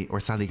Boy or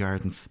Sally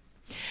Gardens.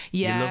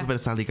 Yeah. You love a bit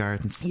of Sally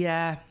Gardens.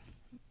 Yeah.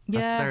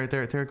 Yeah.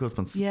 They're good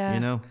ones. Yeah. You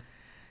know.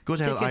 Good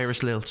old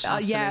Irish lilt.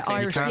 Yeah,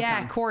 Irish.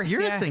 Yeah, of course.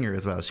 You're yeah. a singer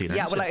as well, Sheila.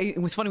 Yeah, well, it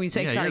was funny when you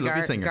say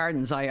Sally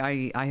Gardens.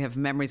 I have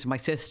memories of my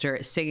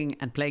sister singing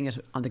and playing it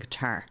on the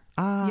guitar.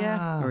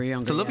 Yeah. Or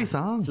younger, It's a lovely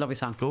song. It's a lovely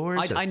song.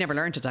 Gorgeous. I never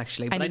learned it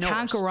actually, but And I you know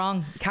can't it. go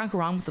wrong. You can't go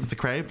wrong with them. It's a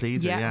crowd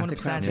pleaser. Yeah, Yeah,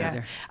 100%.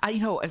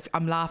 Yeah.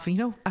 I'm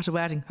laughing, at a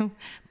wedding,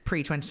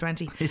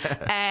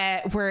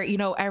 pre-2020, where,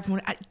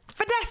 everyone,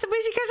 Vanessa,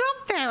 would you get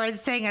up there and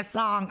sing a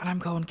song? And I'm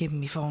going, give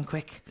me my phone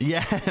quick.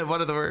 Yeah,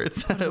 what are the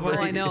words? Oh,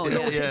 I know.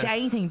 To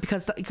anything,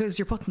 because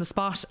you're put in the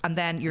spot, and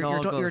then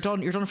you're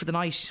done for the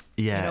night.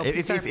 Yeah,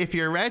 if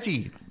you're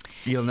ready,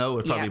 you'll know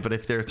it probably. Yeah. But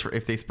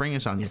if they spring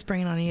it on you,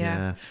 Spring it on you,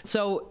 yeah.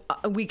 So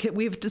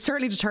we've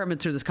certainly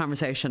determined through this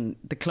conversation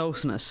the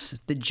closeness,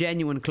 the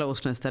genuine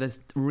closeness that is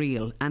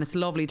real, and it's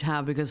lovely to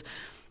have, because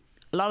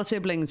a lot of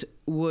siblings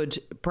would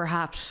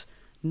perhaps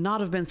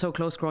not have been so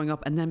close growing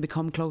up and then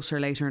become closer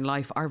later in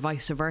life, or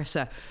vice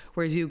versa,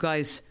 whereas you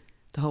guys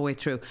the whole way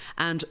through.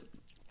 And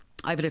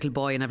I have a little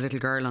boy and I have a little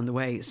girl on the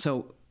way,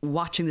 so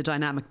watching the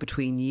dynamic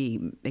between ye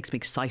makes me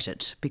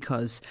excited,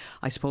 because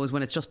I suppose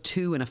when it's just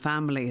two in a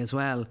family as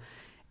well,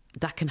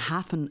 that can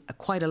happen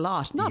quite a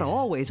lot. Not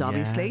always,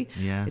 obviously.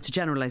 Yeah. It's a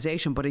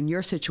generalisation, but in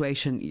your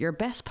situation, you're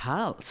best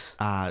pals.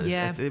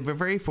 We're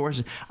very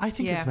fortunate. I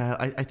think as well.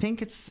 I think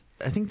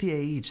the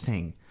age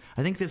thing.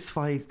 I think this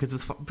because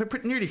it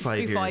was nearly 5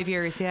 years. 5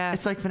 years, yeah.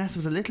 It's like Vanessa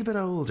was a little bit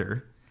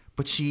older,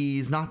 but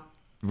she's not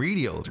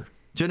really older.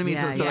 Do you know what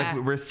I mean? So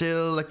like we're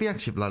still like, we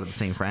actually have a lot of the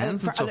same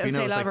friends and stuff. I would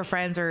say a lot of our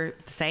friends are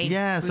the same.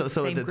 Yeah, so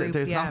group,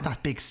 there's not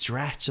that big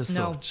stretch as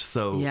such.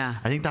 So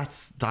I think that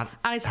and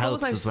I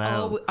suppose helps as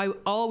well. I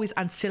always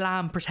and still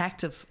am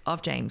protective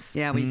of James.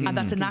 Yeah, and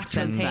that's a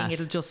natural thing. that.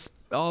 It'll just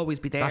always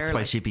be there. That's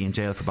why she'd be in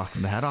jail for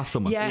boxing the head off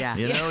someone. Yes.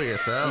 You know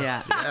yourself.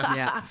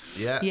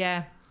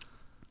 Yeah.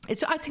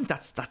 I think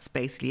that's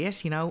basically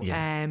it. Yeah.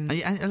 And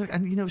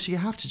so you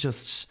have to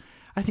just,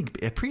 I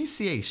think,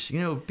 appreciate,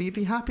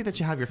 be happy that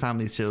you have your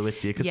family still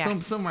with you,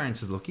 because some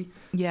aren't as lucky.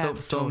 Yeah,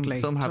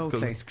 some have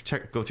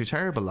go through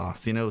terrible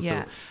loss,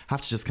 so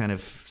have to just kind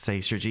of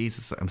say, sure,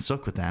 Jesus, I'm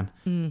stuck with them,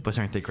 but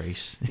aren't they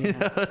great? You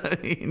know what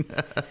I mean?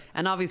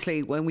 And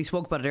obviously, when we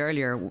spoke about it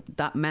earlier,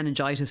 that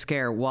meningitis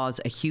scare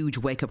was a huge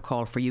wake-up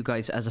call for you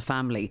guys as a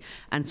family,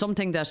 and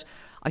something that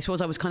I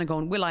suppose I was kind of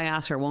going, will I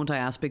ask or won't I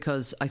ask?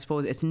 Because I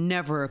suppose it's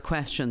never a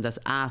question that's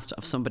asked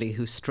of somebody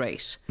who's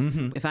straight.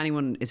 Mm-hmm. If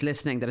anyone is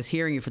listening that is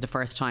hearing you for the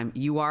first time,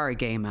 you are a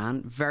gay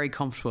man, very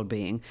comfortable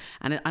being.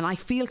 And I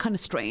feel kind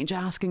of strange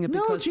asking it,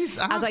 because,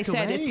 as I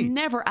said, it's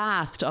never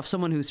asked of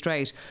someone who's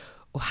straight.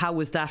 How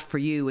was that for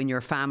you and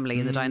your family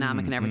and the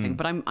dynamic and everything?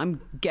 But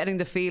I'm getting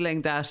the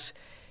feeling that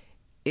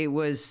it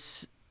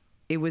was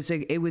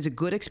a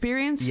good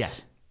experience. Yeah,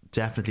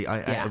 definitely.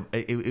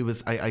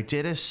 I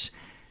did it.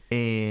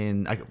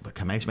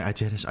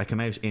 I came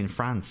out in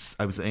France.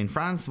 I was in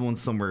France one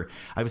summer.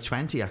 I was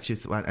 20 actually.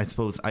 So I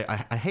suppose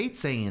I hate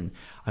saying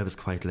I was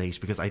quite late,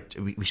 because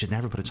we should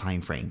never put a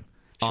time frame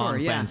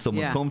on when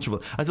someone's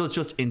comfortable. I suppose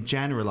just in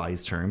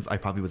generalised terms, I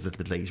probably was a little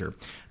bit later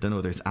than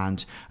others.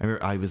 And I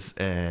remember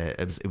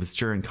it was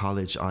during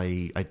college.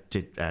 I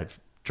did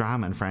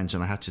drama and French,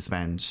 and I had to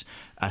spend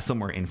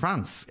somewhere in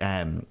France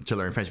to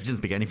learn French. We didn't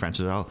speak any French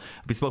at all.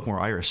 We spoke more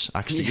Irish,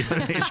 actually.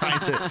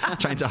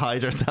 trying to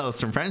hide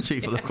ourselves from French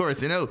people, of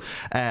course, and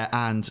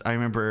I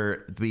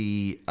remember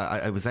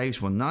I was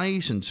out one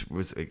night, and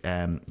was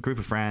a group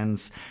of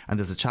friends, and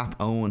there's a chap,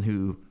 Owen,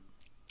 who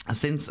has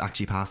since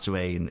actually passed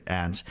away,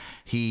 and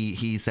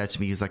he said to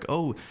me, he was like,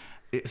 oh,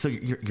 so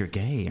you're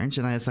gay, aren't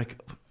you? And I was like,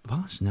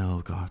 what?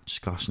 No,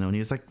 gosh, no. And he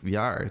was like,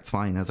 yeah, it's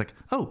fine. I was like,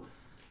 oh,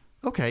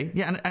 okay,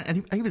 yeah,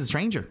 and he was a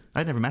stranger.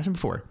 I'd never met him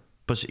before,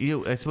 but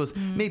I suppose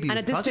maybe. And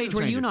at this stage,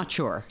 were you not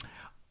sure?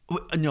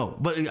 No,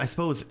 but I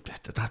suppose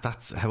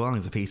that's how long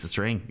is a piece of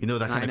string?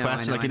 That kind of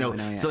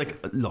question. So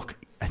look,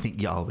 I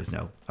think you always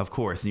know, of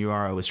course, and you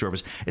are always sure,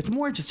 but it's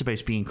more just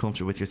about being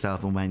comfortable with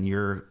yourself, and when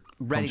you're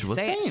ready to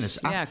say it.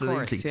 Absolutely. Yeah, of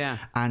course, yeah.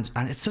 And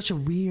it's such a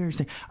weird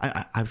thing.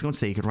 I was going to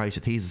say you could write a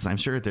thesis. I'm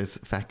sure there's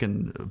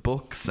feckin'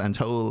 books and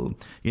whole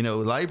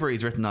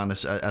libraries written on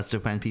it as to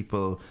when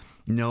people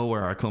know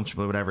or are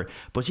comfortable or whatever.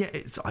 But yeah,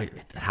 it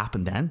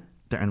happened then,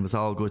 and it was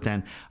all good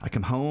then. I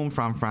come home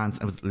from France.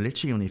 It was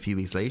literally only a few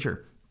weeks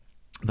later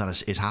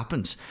that it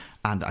happened,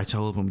 and I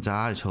told Mum and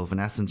Dad, I told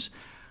Vanessa, and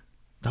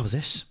that was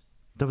it.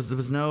 There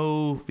was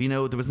no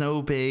there was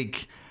no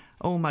big,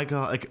 oh my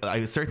God.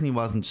 I certainly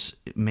wasn't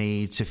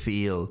made to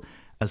feel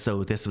as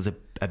though this was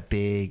a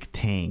big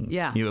thing.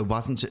 Yeah. It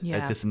wasn't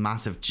this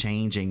massive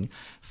changing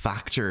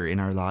factor in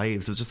our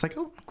lives. It was just like,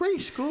 oh,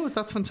 great, good,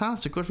 that's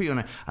fantastic, good for you.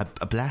 And I'm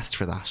blessed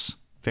for that.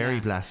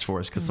 Very blessed for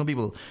it, because some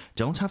people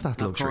don't have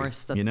that luxury. Of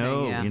course, that's the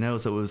thing,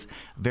 so it was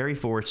very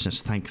fortunate.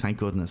 Thank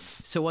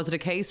goodness. So was it a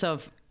case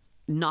of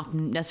not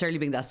necessarily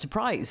being that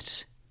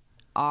surprised,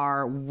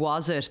 or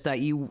was it that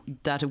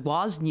it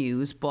was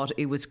news but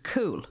it was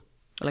cool?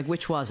 Like,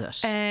 which was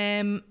it?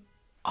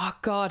 Oh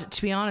God,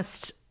 to be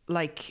honest,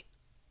 like,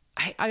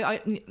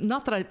 I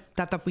not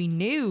that we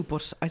knew,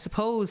 but I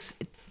suppose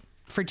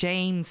for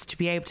James to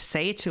be able to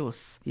say it to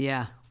us,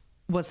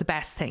 was the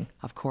best thing.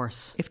 Of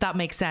course. If that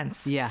makes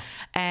sense. Yeah.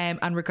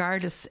 And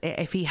regardless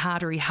if he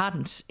had or he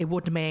hadn't, it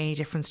wouldn't have made any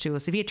difference to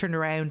us. If he had turned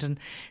around and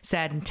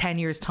said in 10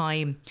 years'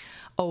 time,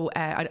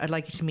 I'd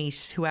like you to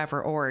meet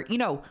whoever, or, you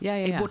know,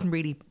 it wouldn't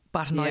really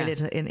bat an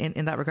eyelid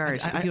in that regard,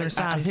 if you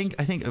understand.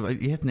 I think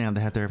you hit the nail on the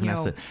head there,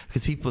 Vanessa,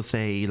 because people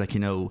say, like, you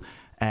know,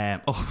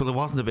 it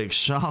wasn't a big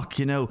shock,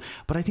 you know,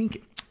 but I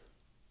think...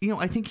 You know,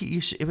 I think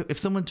you should, if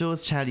someone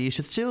does tell you, you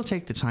should still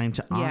take the time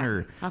to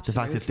honour the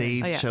fact that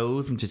they've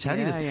chosen to tell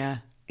you this. Yeah.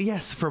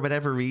 Yes, for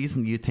whatever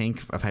reason you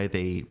think of how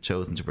they've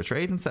chosen to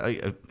portray themselves.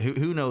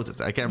 Who knows?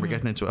 Again, we're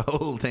getting into a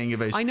whole thing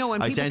about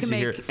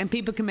identity and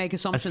people can make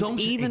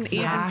assumptions, even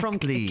from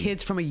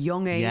kids from a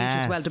young age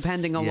as well,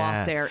 depending on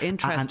what their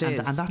interest is.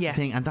 And that's the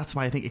thing, and that's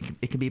why I think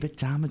it can be a bit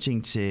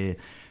damaging to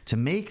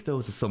make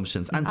those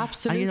assumptions. And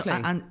absolutely.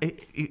 And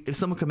if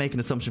someone can make an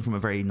assumption from a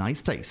very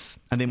nice place,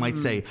 and they might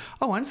say,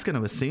 "Oh, I'm just going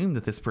to assume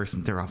that this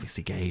person, they're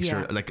obviously gay,"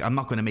 or like, I'm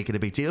not going to make it a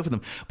big deal for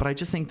them. But I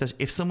just think that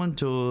if someone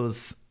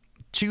does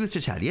choose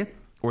to tell you,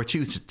 or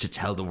choose to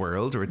tell the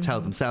world, or tell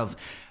themselves,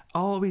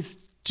 always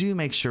do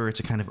make sure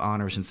to kind of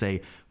honour it and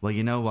say, well,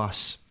 you know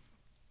what,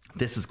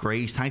 this is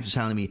great, thanks for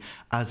telling me,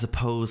 as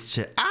opposed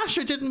to,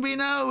 sure, didn't we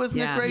know, isn't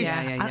it great?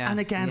 And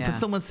again, when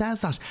someone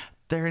says that,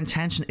 their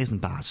intention isn't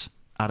bad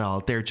at all,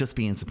 they're just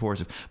being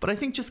supportive. But I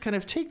think just kind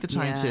of take the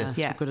time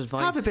to good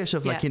advice. Have a bit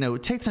of like, you know,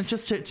 take time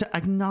just to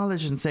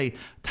acknowledge and say,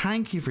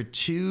 thank you for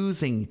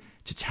choosing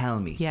to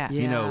tell me,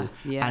 you know,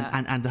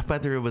 and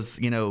whether it was,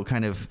 you know,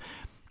 kind of,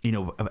 you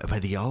know,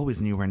 whether you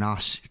always knew or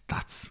not,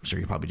 that's, I'm sure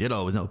you probably did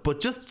always know, but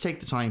just take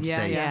the time to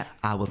say,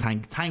 well,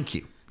 thank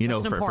you. You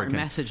know, that's an important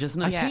message,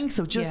 isn't it? I think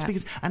so, just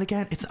because, and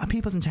again, it's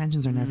people's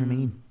intentions are never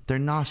mean. They're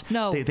not.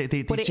 No, they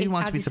do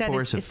want to be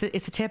supportive.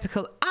 It's a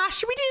typical,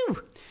 should we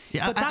do?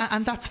 Yeah,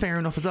 and that's fair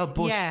enough as well.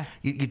 But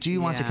you do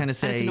want to kind of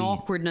say, and it's an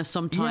awkwardness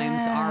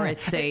sometimes, or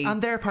it's on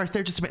their part,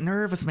 they're just a bit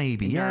nervous,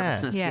 maybe.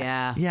 Nervousness,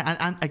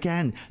 and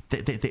again,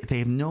 they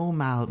have no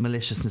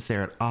maliciousness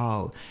there at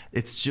all.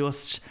 It's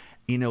just,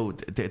 you know,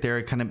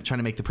 they're kind of trying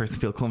to make the person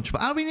feel comfortable.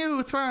 We knew,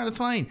 it's right, it's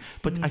fine.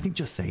 But I think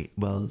just say,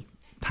 well,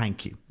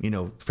 thank you. You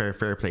know,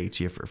 fair play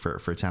to you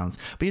for towns.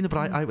 But you know,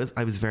 but I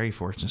was very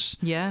fortunate.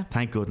 Yeah.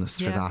 Thank goodness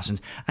for that.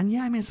 And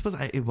yeah, I mean, I suppose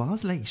it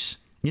was late.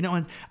 You know,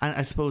 and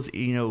I suppose,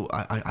 you know,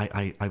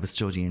 I was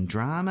studying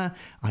drama.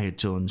 I had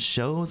done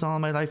shows all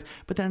my life.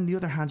 But then on the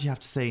other hand, you have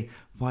to say,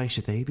 why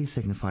should they be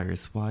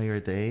signifiers? Why are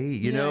they?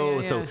 You know,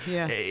 it's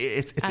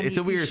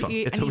a weird one.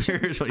 It's a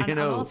weird one, you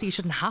know. And also, you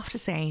shouldn't have to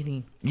say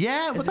anything.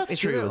 Yeah, well, that's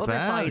true as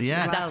well.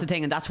 Yeah, that's the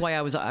thing, and that's why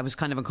I was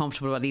kind of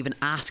uncomfortable about even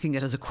asking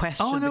it as a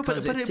question. Oh no,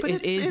 because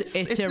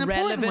it's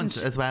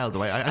irrelevant as well.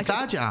 Though I'm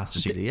glad you asked,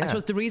 Sheila. Yeah, I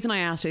suppose the reason I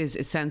asked is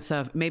a sense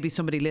of maybe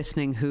somebody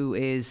listening who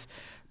is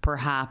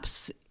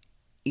perhaps,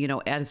 you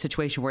know, at a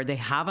situation where they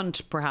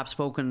haven't perhaps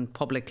spoken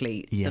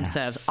publicly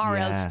themselves, or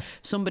else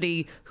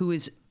somebody who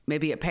is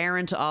maybe a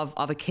parent of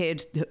a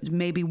kid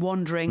maybe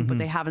wondering, but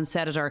they haven't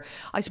said it. Or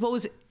I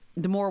suppose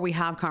the more we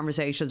have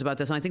conversations about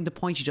this, and I think the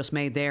point you just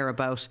made there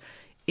about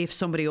if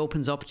somebody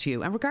opens up to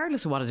you, and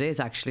regardless of what it is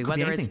actually,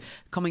 whether it's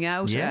coming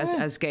out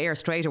as gay or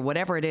straight or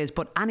whatever it is,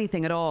 but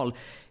anything at all,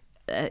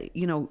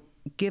 you know,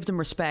 give them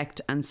respect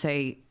and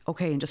say,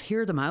 okay, and just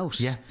hear them out.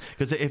 Yeah,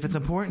 because if it's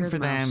important for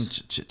them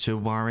to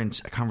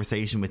warrant a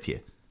conversation with you,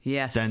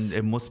 then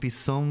it must be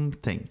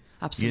something.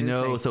 Absolutely. You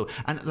know, so,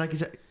 and like you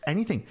said,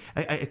 anything.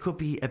 It could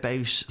be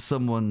about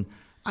someone,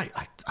 I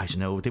don't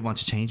know, they want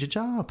to change a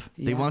job.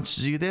 They want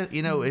to do this.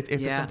 You know, if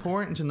it's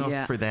important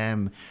enough for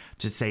them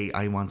to say,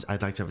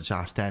 I'd like to have a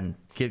chat, then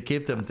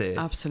give them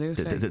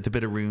the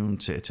bit of room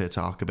to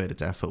talk about it,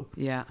 defo.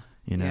 Yeah.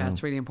 You know? Yeah, it's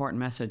a really important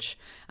message.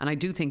 And I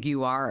do think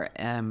you are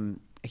a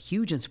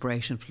huge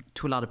inspiration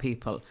to a lot of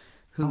people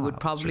who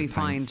would probably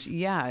find,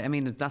 I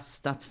mean,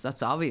 that's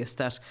obvious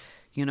that,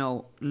 you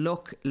know,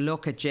 look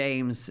at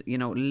James, you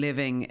know,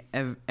 living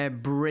a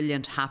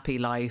brilliant, happy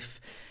life.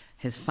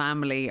 His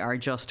family are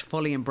just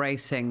fully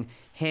embracing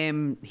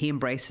him. He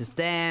embraces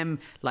them.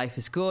 Life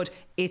is good.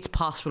 It's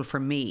possible for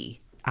me.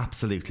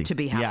 Absolutely. To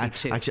be happy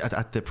too. Actually,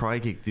 at the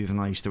Pride gig the other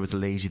night, there was a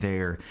lady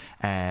there.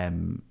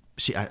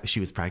 She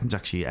was pregnant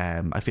actually.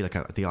 I feel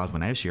like the odd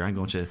one out here. I'm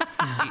going to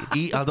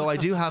eat, although I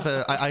do have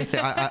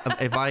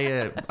if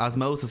I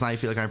osmosis, I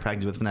feel like I'm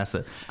pregnant with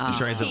Vanessa in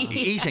terms of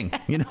eating.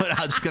 You know,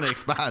 I'm just going to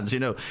expand. You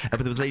know, but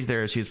there was a lady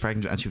there. She was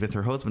pregnant and she was with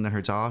her husband and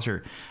her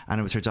daughter, and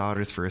it was her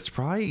daughter's first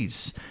Pride.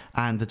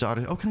 And the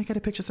daughter, can I get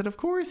a picture? I said, of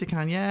course you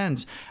can. Yeah,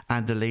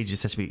 and the lady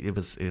just said to me, it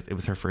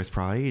was her first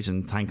Pride,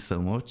 and thanks so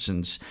much.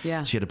 And she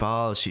had a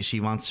ball. She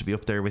wants to be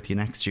up there with you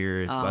next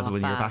year as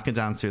when you're back in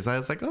dancers. I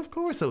was like, of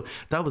course. So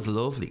that was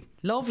lovely.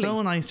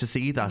 So nice to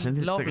see that.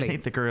 And lovely. I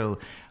think the girl,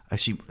 I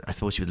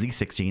suppose she was at least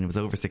 16. It was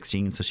over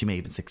 16, so she may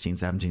have been 16,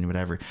 17 or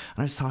whatever. And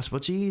I just thought, well,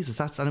 Jesus,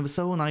 and it was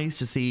so nice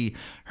to see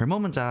her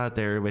mum and dad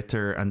there with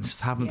her and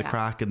just having the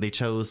crack. And they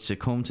chose to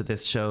come to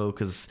this show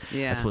because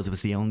I suppose it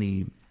was the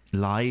only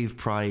live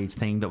Pride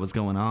thing that was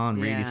going on,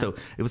 really. So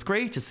it was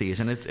great to see it,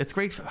 and it's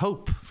great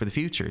hope for the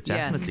future,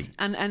 definitely. Yes.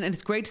 And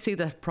it's great to see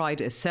that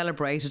Pride is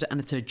celebrated and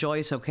it's a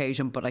joyous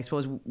occasion, but I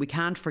suppose we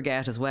can't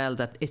forget as well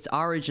that its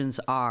origins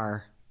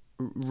are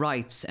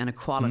rights and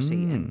equality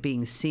and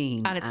being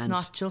seen, and it's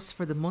not just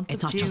for the month of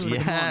June. Just for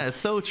the month. It's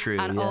so true.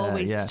 And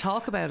always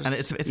talk about it. And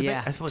it's a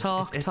bit, I suppose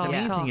the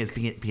main thing is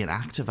be an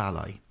active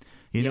ally.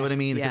 You know what I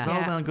mean? It's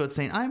all well and good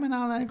saying, I'm an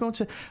ally, I'm going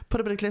to put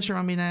a bit of glitter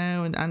on me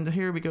now, and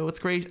here we go, it's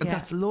great. And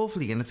that's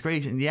lovely, and it's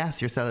great. And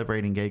yes, you're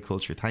celebrating gay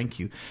culture, thank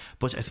you.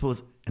 But I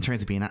suppose in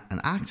terms of being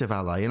an active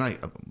ally, and I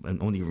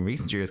only in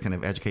recent years kind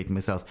of educating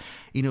myself,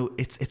 you know,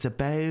 it's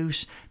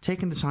about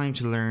taking the time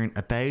to learn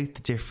about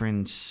the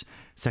different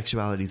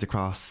sexualities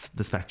across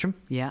the spectrum.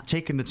 Yeah.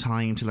 Taking the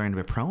time to learn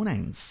about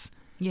pronouns.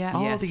 Yeah.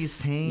 All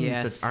these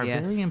things that are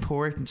very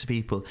important to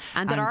people.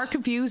 And that are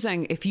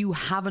confusing if you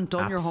haven't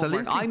done your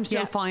homework. I'm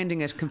still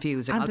finding it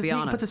confusing, I'll be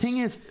honest. But the thing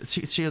is,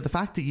 Sheila, the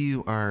fact that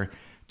you are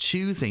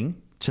choosing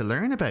to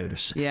learn about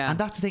it. Yeah. And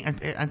that's the thing.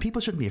 And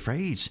people shouldn't be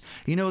afraid.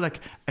 You know, like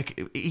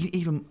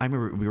even I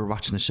remember we were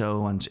watching the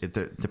show and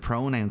the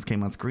pronouns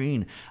came on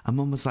screen and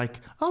Mum was like,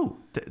 oh,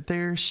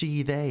 they're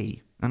she,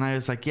 they. And I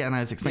was like, and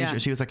I was explaining to her.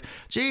 She was like,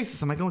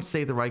 Jesus, am I going to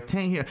say the right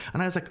thing here?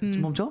 And I was like,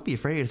 Mum, don't be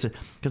afraid.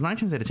 Because 9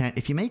 times out of 10,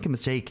 if you make a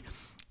mistake,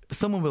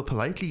 someone will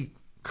politely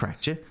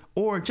correct you,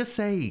 or just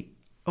say,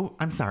 oh,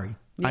 I'm sorry.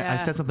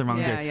 I said something wrong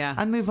there,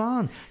 and move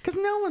on, because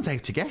no one's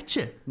out to get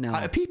you.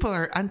 No, people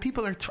are, I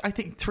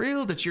think,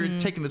 thrilled that you're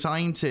taking the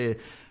time to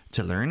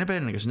learn about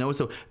it and get to know.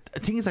 So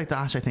things like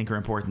that, I think, are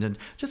important, and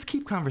just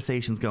keep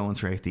conversations going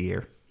throughout the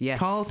year. Yes.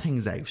 Call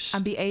things out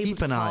and be able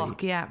to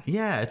talk. Yeah,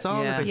 it's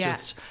all about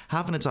just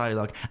having a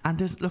dialogue. And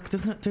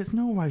there's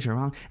no right or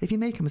wrong. If you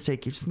make a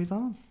mistake, you just move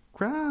on.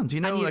 Grand,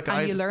 you know,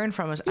 and you learn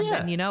from it, and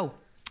then you know.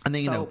 And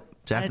then you know.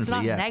 Definitely, and it's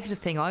not a negative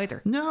thing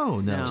either.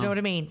 No. Do you know what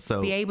I mean?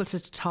 So be able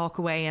to talk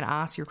away and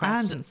ask your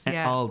questions, and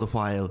all the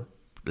while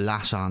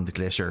lash on the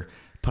glitter,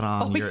 put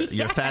on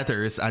your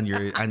feathers and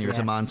your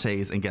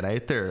diamantes, and get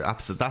out there.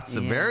 Absolutely, that's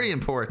very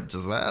important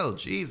as well.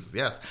 Jesus,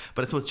 yes.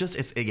 But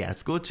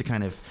it's good to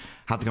kind of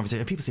have the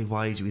conversation. People say,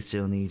 why do we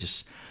still need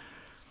it?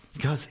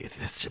 Because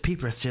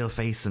people are still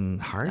facing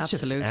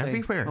hardships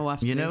everywhere. Oh,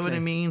 absolutely. You know what I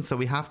mean? So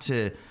we have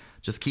to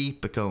just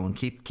keep it going,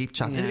 keep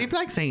chatting. It'd be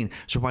like saying,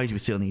 so why do we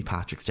still need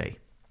Patrick's Day?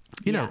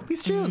 You know, we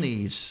still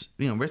need,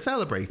 we're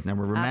celebrating and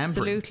we're remembering.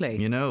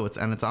 Absolutely. You know, it's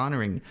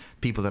honouring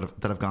people that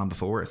have gone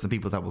before us and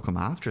people that will come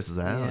after us as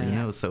well, you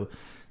know, so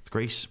it's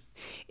great.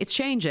 It's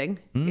changing.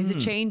 Is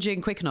it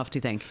changing quick enough, do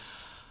you think?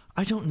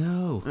 I don't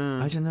know.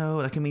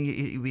 Like, I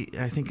mean,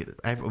 I think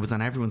it was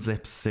on everyone's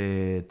lips,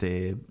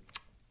 the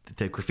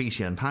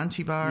graffiti and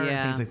panty bar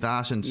and things like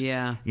that, and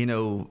you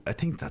know, I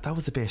think that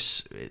was a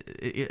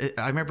bit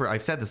I remember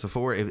I've said this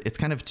before, it's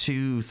kind of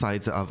two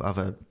sides of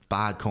a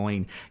bad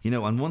coin. You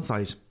know, on one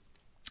side,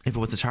 if it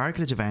was a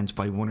targeted event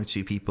by one or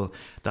two people,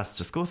 that's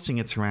disgusting,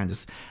 it's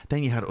horrendous.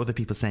 Then you had other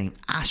people saying,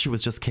 sure,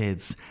 was just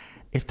kids.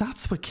 If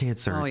that's what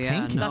kids are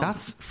thinking,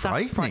 that's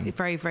frightening.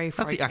 Very, very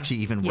frightening. That's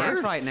actually even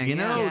worse, frightening, you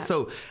know.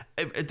 So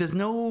there's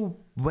no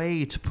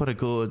way to put a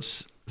good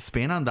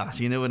spin on that,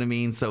 you know what I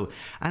mean? So,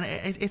 and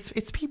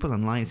it's people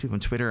online, it's people on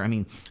Twitter. I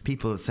mean,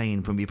 people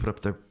saying when we put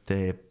up the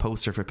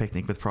poster for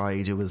Picnic with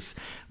Pride, it was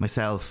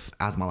myself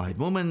as Malahide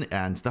Woman,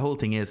 and the whole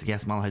thing is,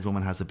 yes, Malahide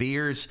Woman has a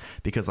beard,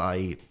 because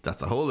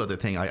that's a whole other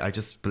thing. I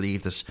just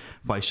believe that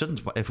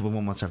if a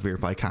woman wants to have a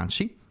beard, why can't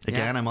she?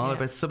 Again, I'm all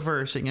about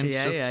subverting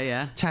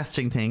and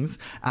testing things.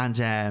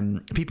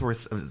 And people were,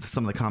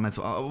 some of the comments,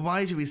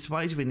 why do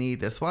we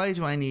need this? Why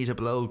do I need a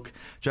bloke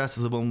dressed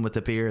as a woman with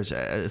a beard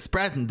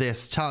spreading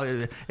this?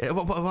 Why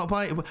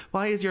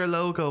is your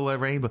logo a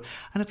rainbow?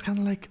 And it's kind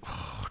of like,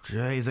 oh,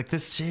 geez, like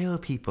there's still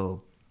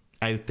people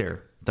out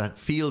there that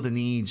feel the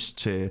need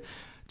to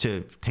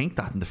think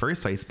that in the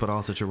first place, but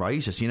also to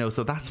write it, you know.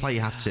 So that's why you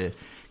have to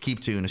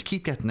keep doing it,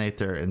 keep getting out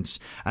there. And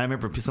I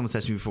remember someone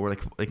said to me before,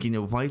 like, you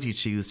know, why do you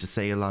choose to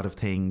say a lot of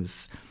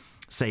things,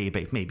 say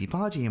about maybe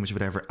body image or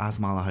whatever, as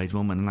Malahide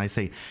Woman? And I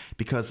say,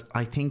 because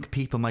I think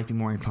people might be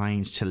more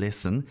inclined to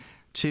listen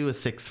to a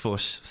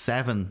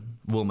 6'7"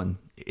 woman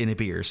in a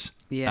beard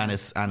and a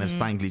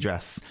spangly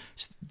dress.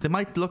 They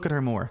might look at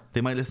her more, they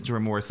might listen to her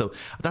more. So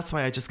that's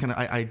why I just kind of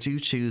I do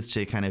choose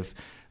to kind of,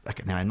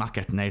 like, now I'm not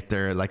getting out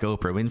there like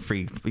Oprah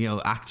Winfrey, you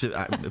know, active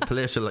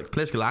political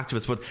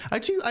activist, but I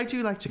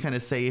do like to kind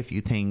of say a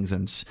few things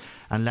and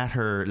let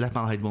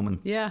Malahide Woman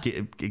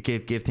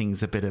give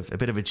things a bit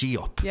of a G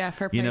up. Yeah,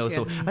 fair play. You know,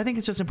 so I think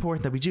it's just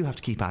important that we do have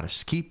to keep at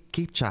it,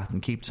 keep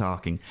chatting, keep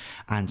talking,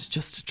 and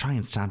just try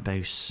and stamp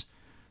out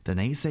the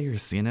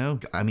naysayers, you know.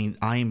 I mean,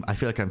 I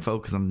feel like I'm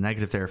focused on the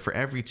negative there. For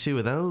every two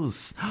of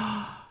those,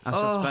 I was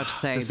just about to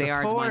say, they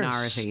are the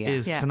minority.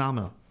 Is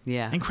phenomenal.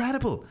 Yeah,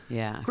 incredible.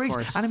 Yeah, great. Of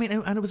course. And I mean,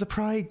 and it was a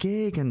Pride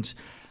gig, and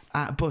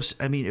but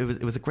I mean,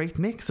 it was a great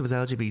mix. There was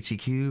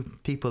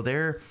LGBTQ people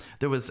there.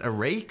 There was a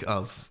rake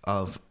of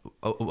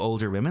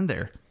older women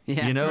there.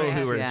 Yeah, you know,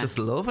 who were just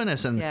loving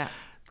it, and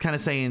kind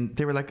of saying,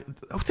 they were like,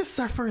 oh, this is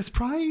our first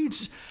Pride.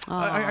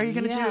 Are you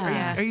going to do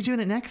it? Are you doing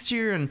it next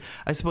year? And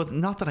I suppose,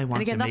 not that I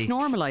want to And again, that's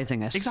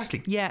normalising it.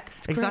 Exactly. Yeah,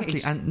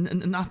 exactly. Great.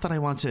 And not that I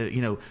want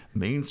to,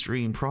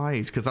 mainstream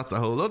Pride, because that's a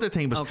whole other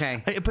thing. But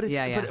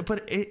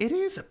but it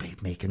is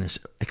about making it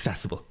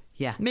accessible.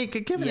 Yeah,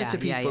 giving it to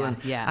people, and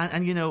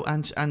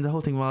the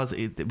whole thing was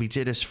we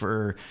did it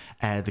for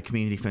the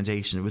community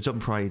foundation. It was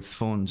Dublin Pride's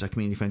fund, a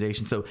community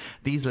foundation. So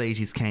these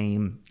ladies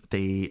came,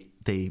 they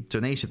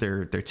donated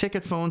their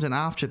ticket fund, and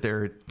after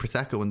their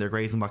prosecco and their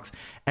grazing box,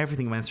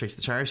 everything went straight to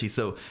the charity.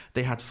 So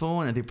they had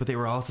fun, but they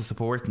were also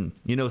supporting,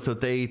 so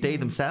they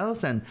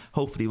themselves, and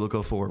hopefully will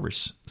go forward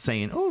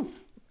saying, oh,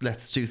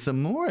 let's do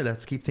some more,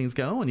 let's keep things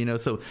going,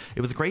 so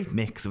it was a great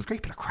mix. It was a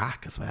great bit of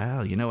crack as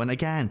well, and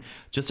again,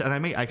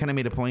 I kind of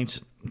made a point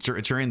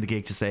during the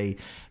gig to say,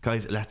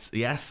 guys,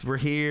 we're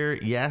here,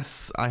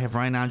 yes, I have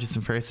Ryan Andrews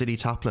from Fair City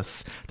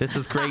topless, this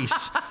is great,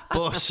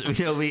 but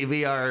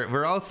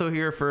we're also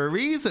here for a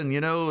reason,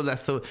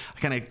 so I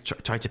kind of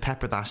tried to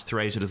pepper that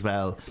throughout it as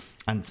well,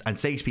 and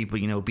say to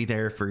people, be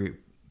there for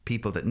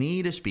people that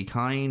need it, be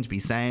kind, be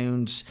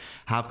sound,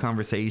 have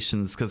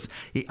conversations, because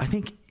I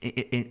think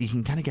you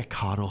can kind of get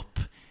caught up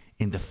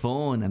in the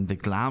fun and the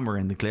glamour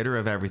and the glitter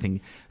of everything,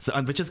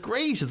 which is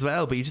great as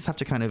well, but you just have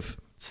to kind of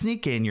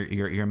sneak in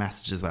your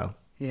message as well.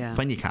 Yeah.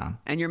 When you can.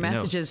 And your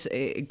messages,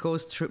 it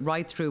goes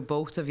right through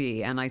both of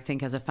you. And I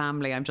think as a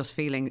family, I'm just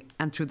feeling,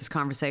 and through this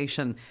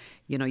conversation,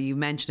 you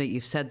mentioned it,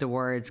 you've said the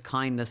words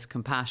kindness,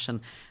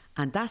 compassion,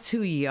 and that's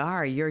who you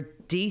are. You're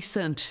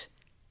decent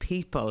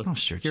people. Oh,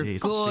 sure, you're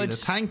good.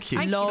 Thank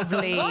you.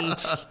 Lovely,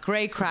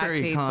 great crack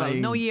very people.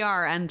 Kind. No, you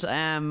are, and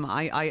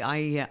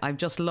I've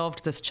just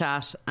loved this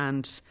chat,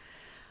 and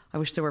I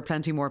wish there were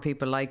plenty more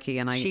people like you.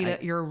 And Sheila,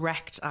 you're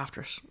wrecked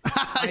after it.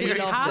 You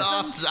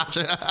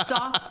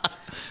Stopped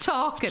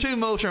talking. Two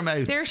motor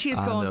mouths. There she is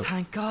going, no.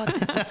 Thank God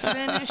this is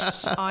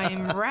finished.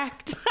 I'm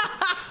wrecked.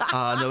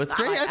 No, it's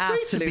great. It's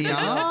great to be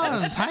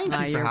on. Thank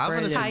you for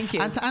having us. Thank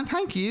you. And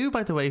thank you,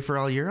 by the way, for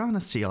all your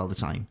honesty all the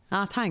time.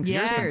 Thanks.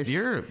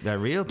 You're a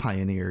real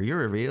pioneer.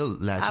 You're a real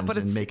legend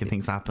in making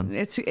things happen.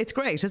 It's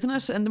great, isn't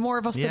it? And the more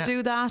of us that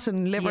do that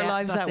and live our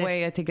lives that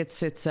way, I think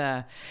it's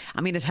I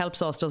mean, it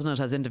helps us, doesn't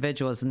it, as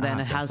individuals, and then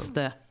it has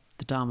the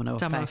domino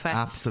effect.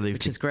 Absolutely.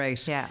 Which is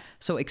great. Yeah.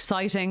 So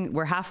exciting.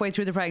 We're halfway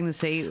through the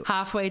pregnancy.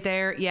 Halfway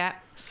there, yeah.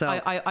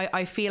 So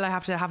I feel I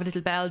have to have a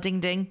little bell ding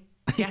ding.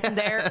 Getting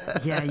there.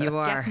 Yeah, you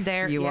are. Getting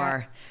there. You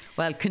are.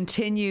 Well,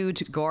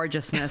 continued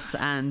gorgeousness,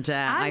 and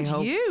I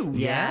hope you.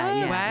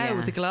 Yeah.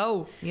 Wow, the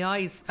glow, the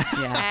eyes.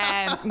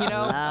 Yeah. A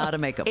lot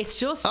of makeup. It's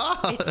just.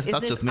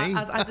 That's just me.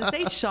 As I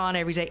say to Sean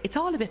every day, it's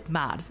all a bit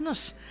mad, isn't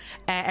it?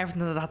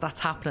 Everything that's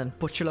happening.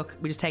 But look,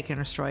 we just take it in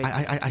our stride.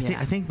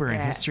 I think we're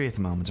in history at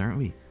the moment, aren't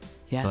we?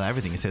 Yes. Well,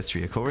 everything is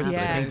history, of course. But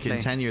I think in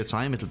 10 years'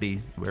 time, it'll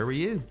be, where were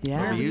you?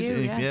 Yeah. Where were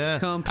you? Yeah.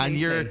 Completely. And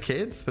your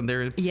kids, when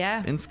they're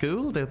in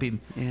school, they'll be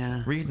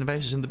reading about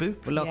it in the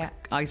book. Well, look,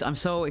 I'm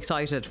so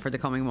excited for the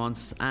coming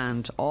months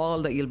and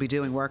all that you'll be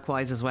doing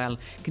work-wise as well.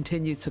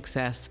 Continued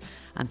success.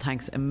 And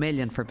thanks a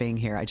million for being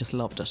here. I just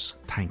loved it.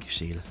 Thank you,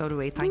 Sheila. So do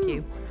we. Thank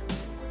you.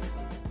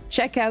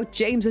 Check out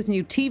James's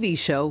new TV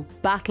show,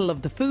 Battle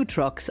of the Food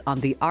Trucks, on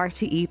the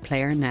RTE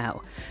player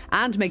now.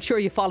 And make sure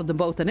you follow them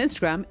both on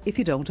Instagram if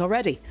you don't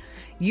already.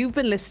 You've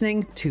been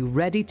listening to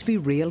Ready to Be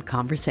Real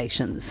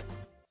Conversations.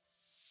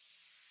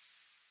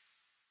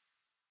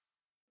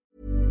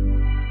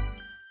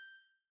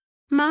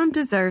 Mom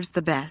deserves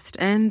the best,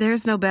 and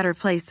there's no better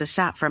place to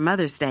shop for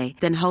Mother's Day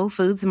than Whole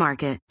Foods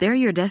Market. They're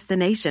your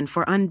destination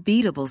for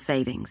unbeatable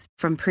savings,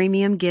 from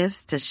premium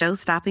gifts to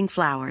show-stopping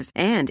flowers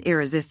and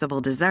irresistible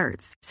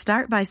desserts.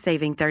 Start by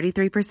saving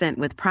 33%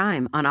 with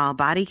Prime on all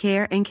body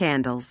care and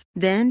candles.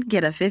 Then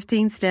get a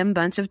 15-stem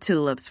bunch of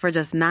tulips for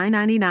just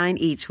 $9.99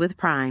 each with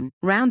Prime.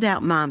 Round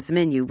out Mom's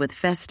menu with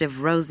festive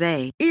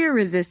rosé,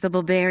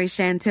 irresistible berry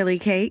chantilly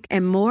cake,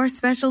 and more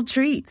special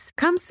treats.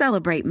 Come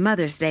celebrate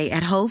Mother's Day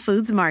at Whole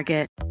Foods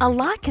Market. A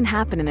lot can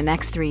happen in the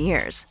next 3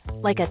 years.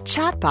 Like a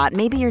chatbot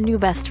may be your new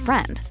best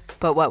friend.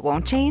 But what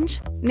won't change?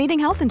 Needing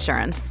health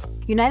insurance.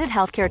 United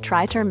Healthcare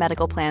Tri-Term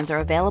Medical Plans are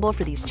available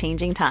for these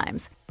changing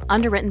times.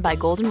 Underwritten by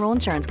Golden Rule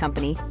Insurance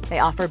Company, they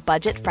offer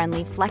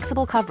budget-friendly,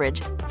 flexible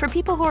coverage for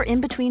people who are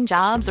in between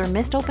jobs or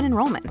missed open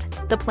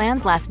enrollment. The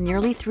plans last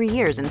nearly 3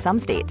 years in some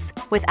states,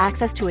 with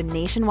access to a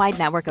nationwide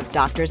network of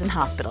doctors and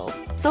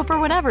hospitals. So for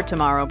whatever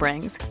tomorrow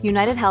brings,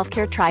 United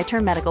Healthcare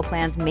Tri-Term Medical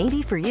Plans may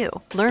be for you.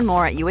 Learn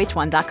more at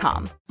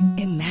uh1.com.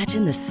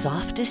 Imagine the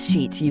softest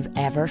sheets you've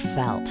ever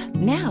felt.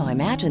 Now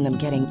imagine them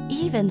getting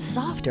even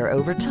softer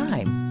over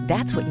time.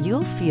 That's what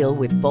you'll feel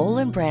with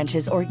Boll &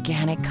 Branch's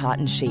organic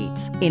cotton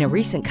sheets. In a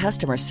recent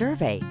customer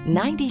survey,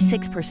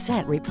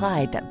 96%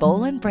 replied that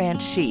Boll &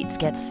 Branch sheets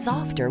get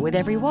softer with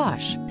every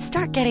wash.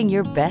 Start getting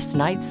your best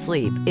night's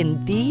sleep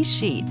in these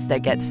sheets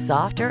that get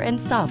softer and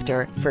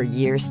softer for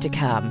years to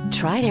come.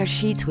 Try their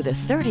sheets with a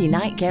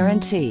 30-night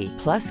guarantee.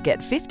 Plus, get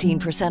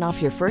 15%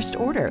 off your first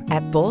order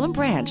at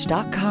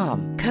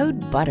bollandbranch.com.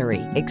 Code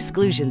BUTTERY.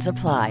 Exclusions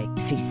apply.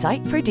 See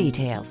site for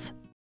details.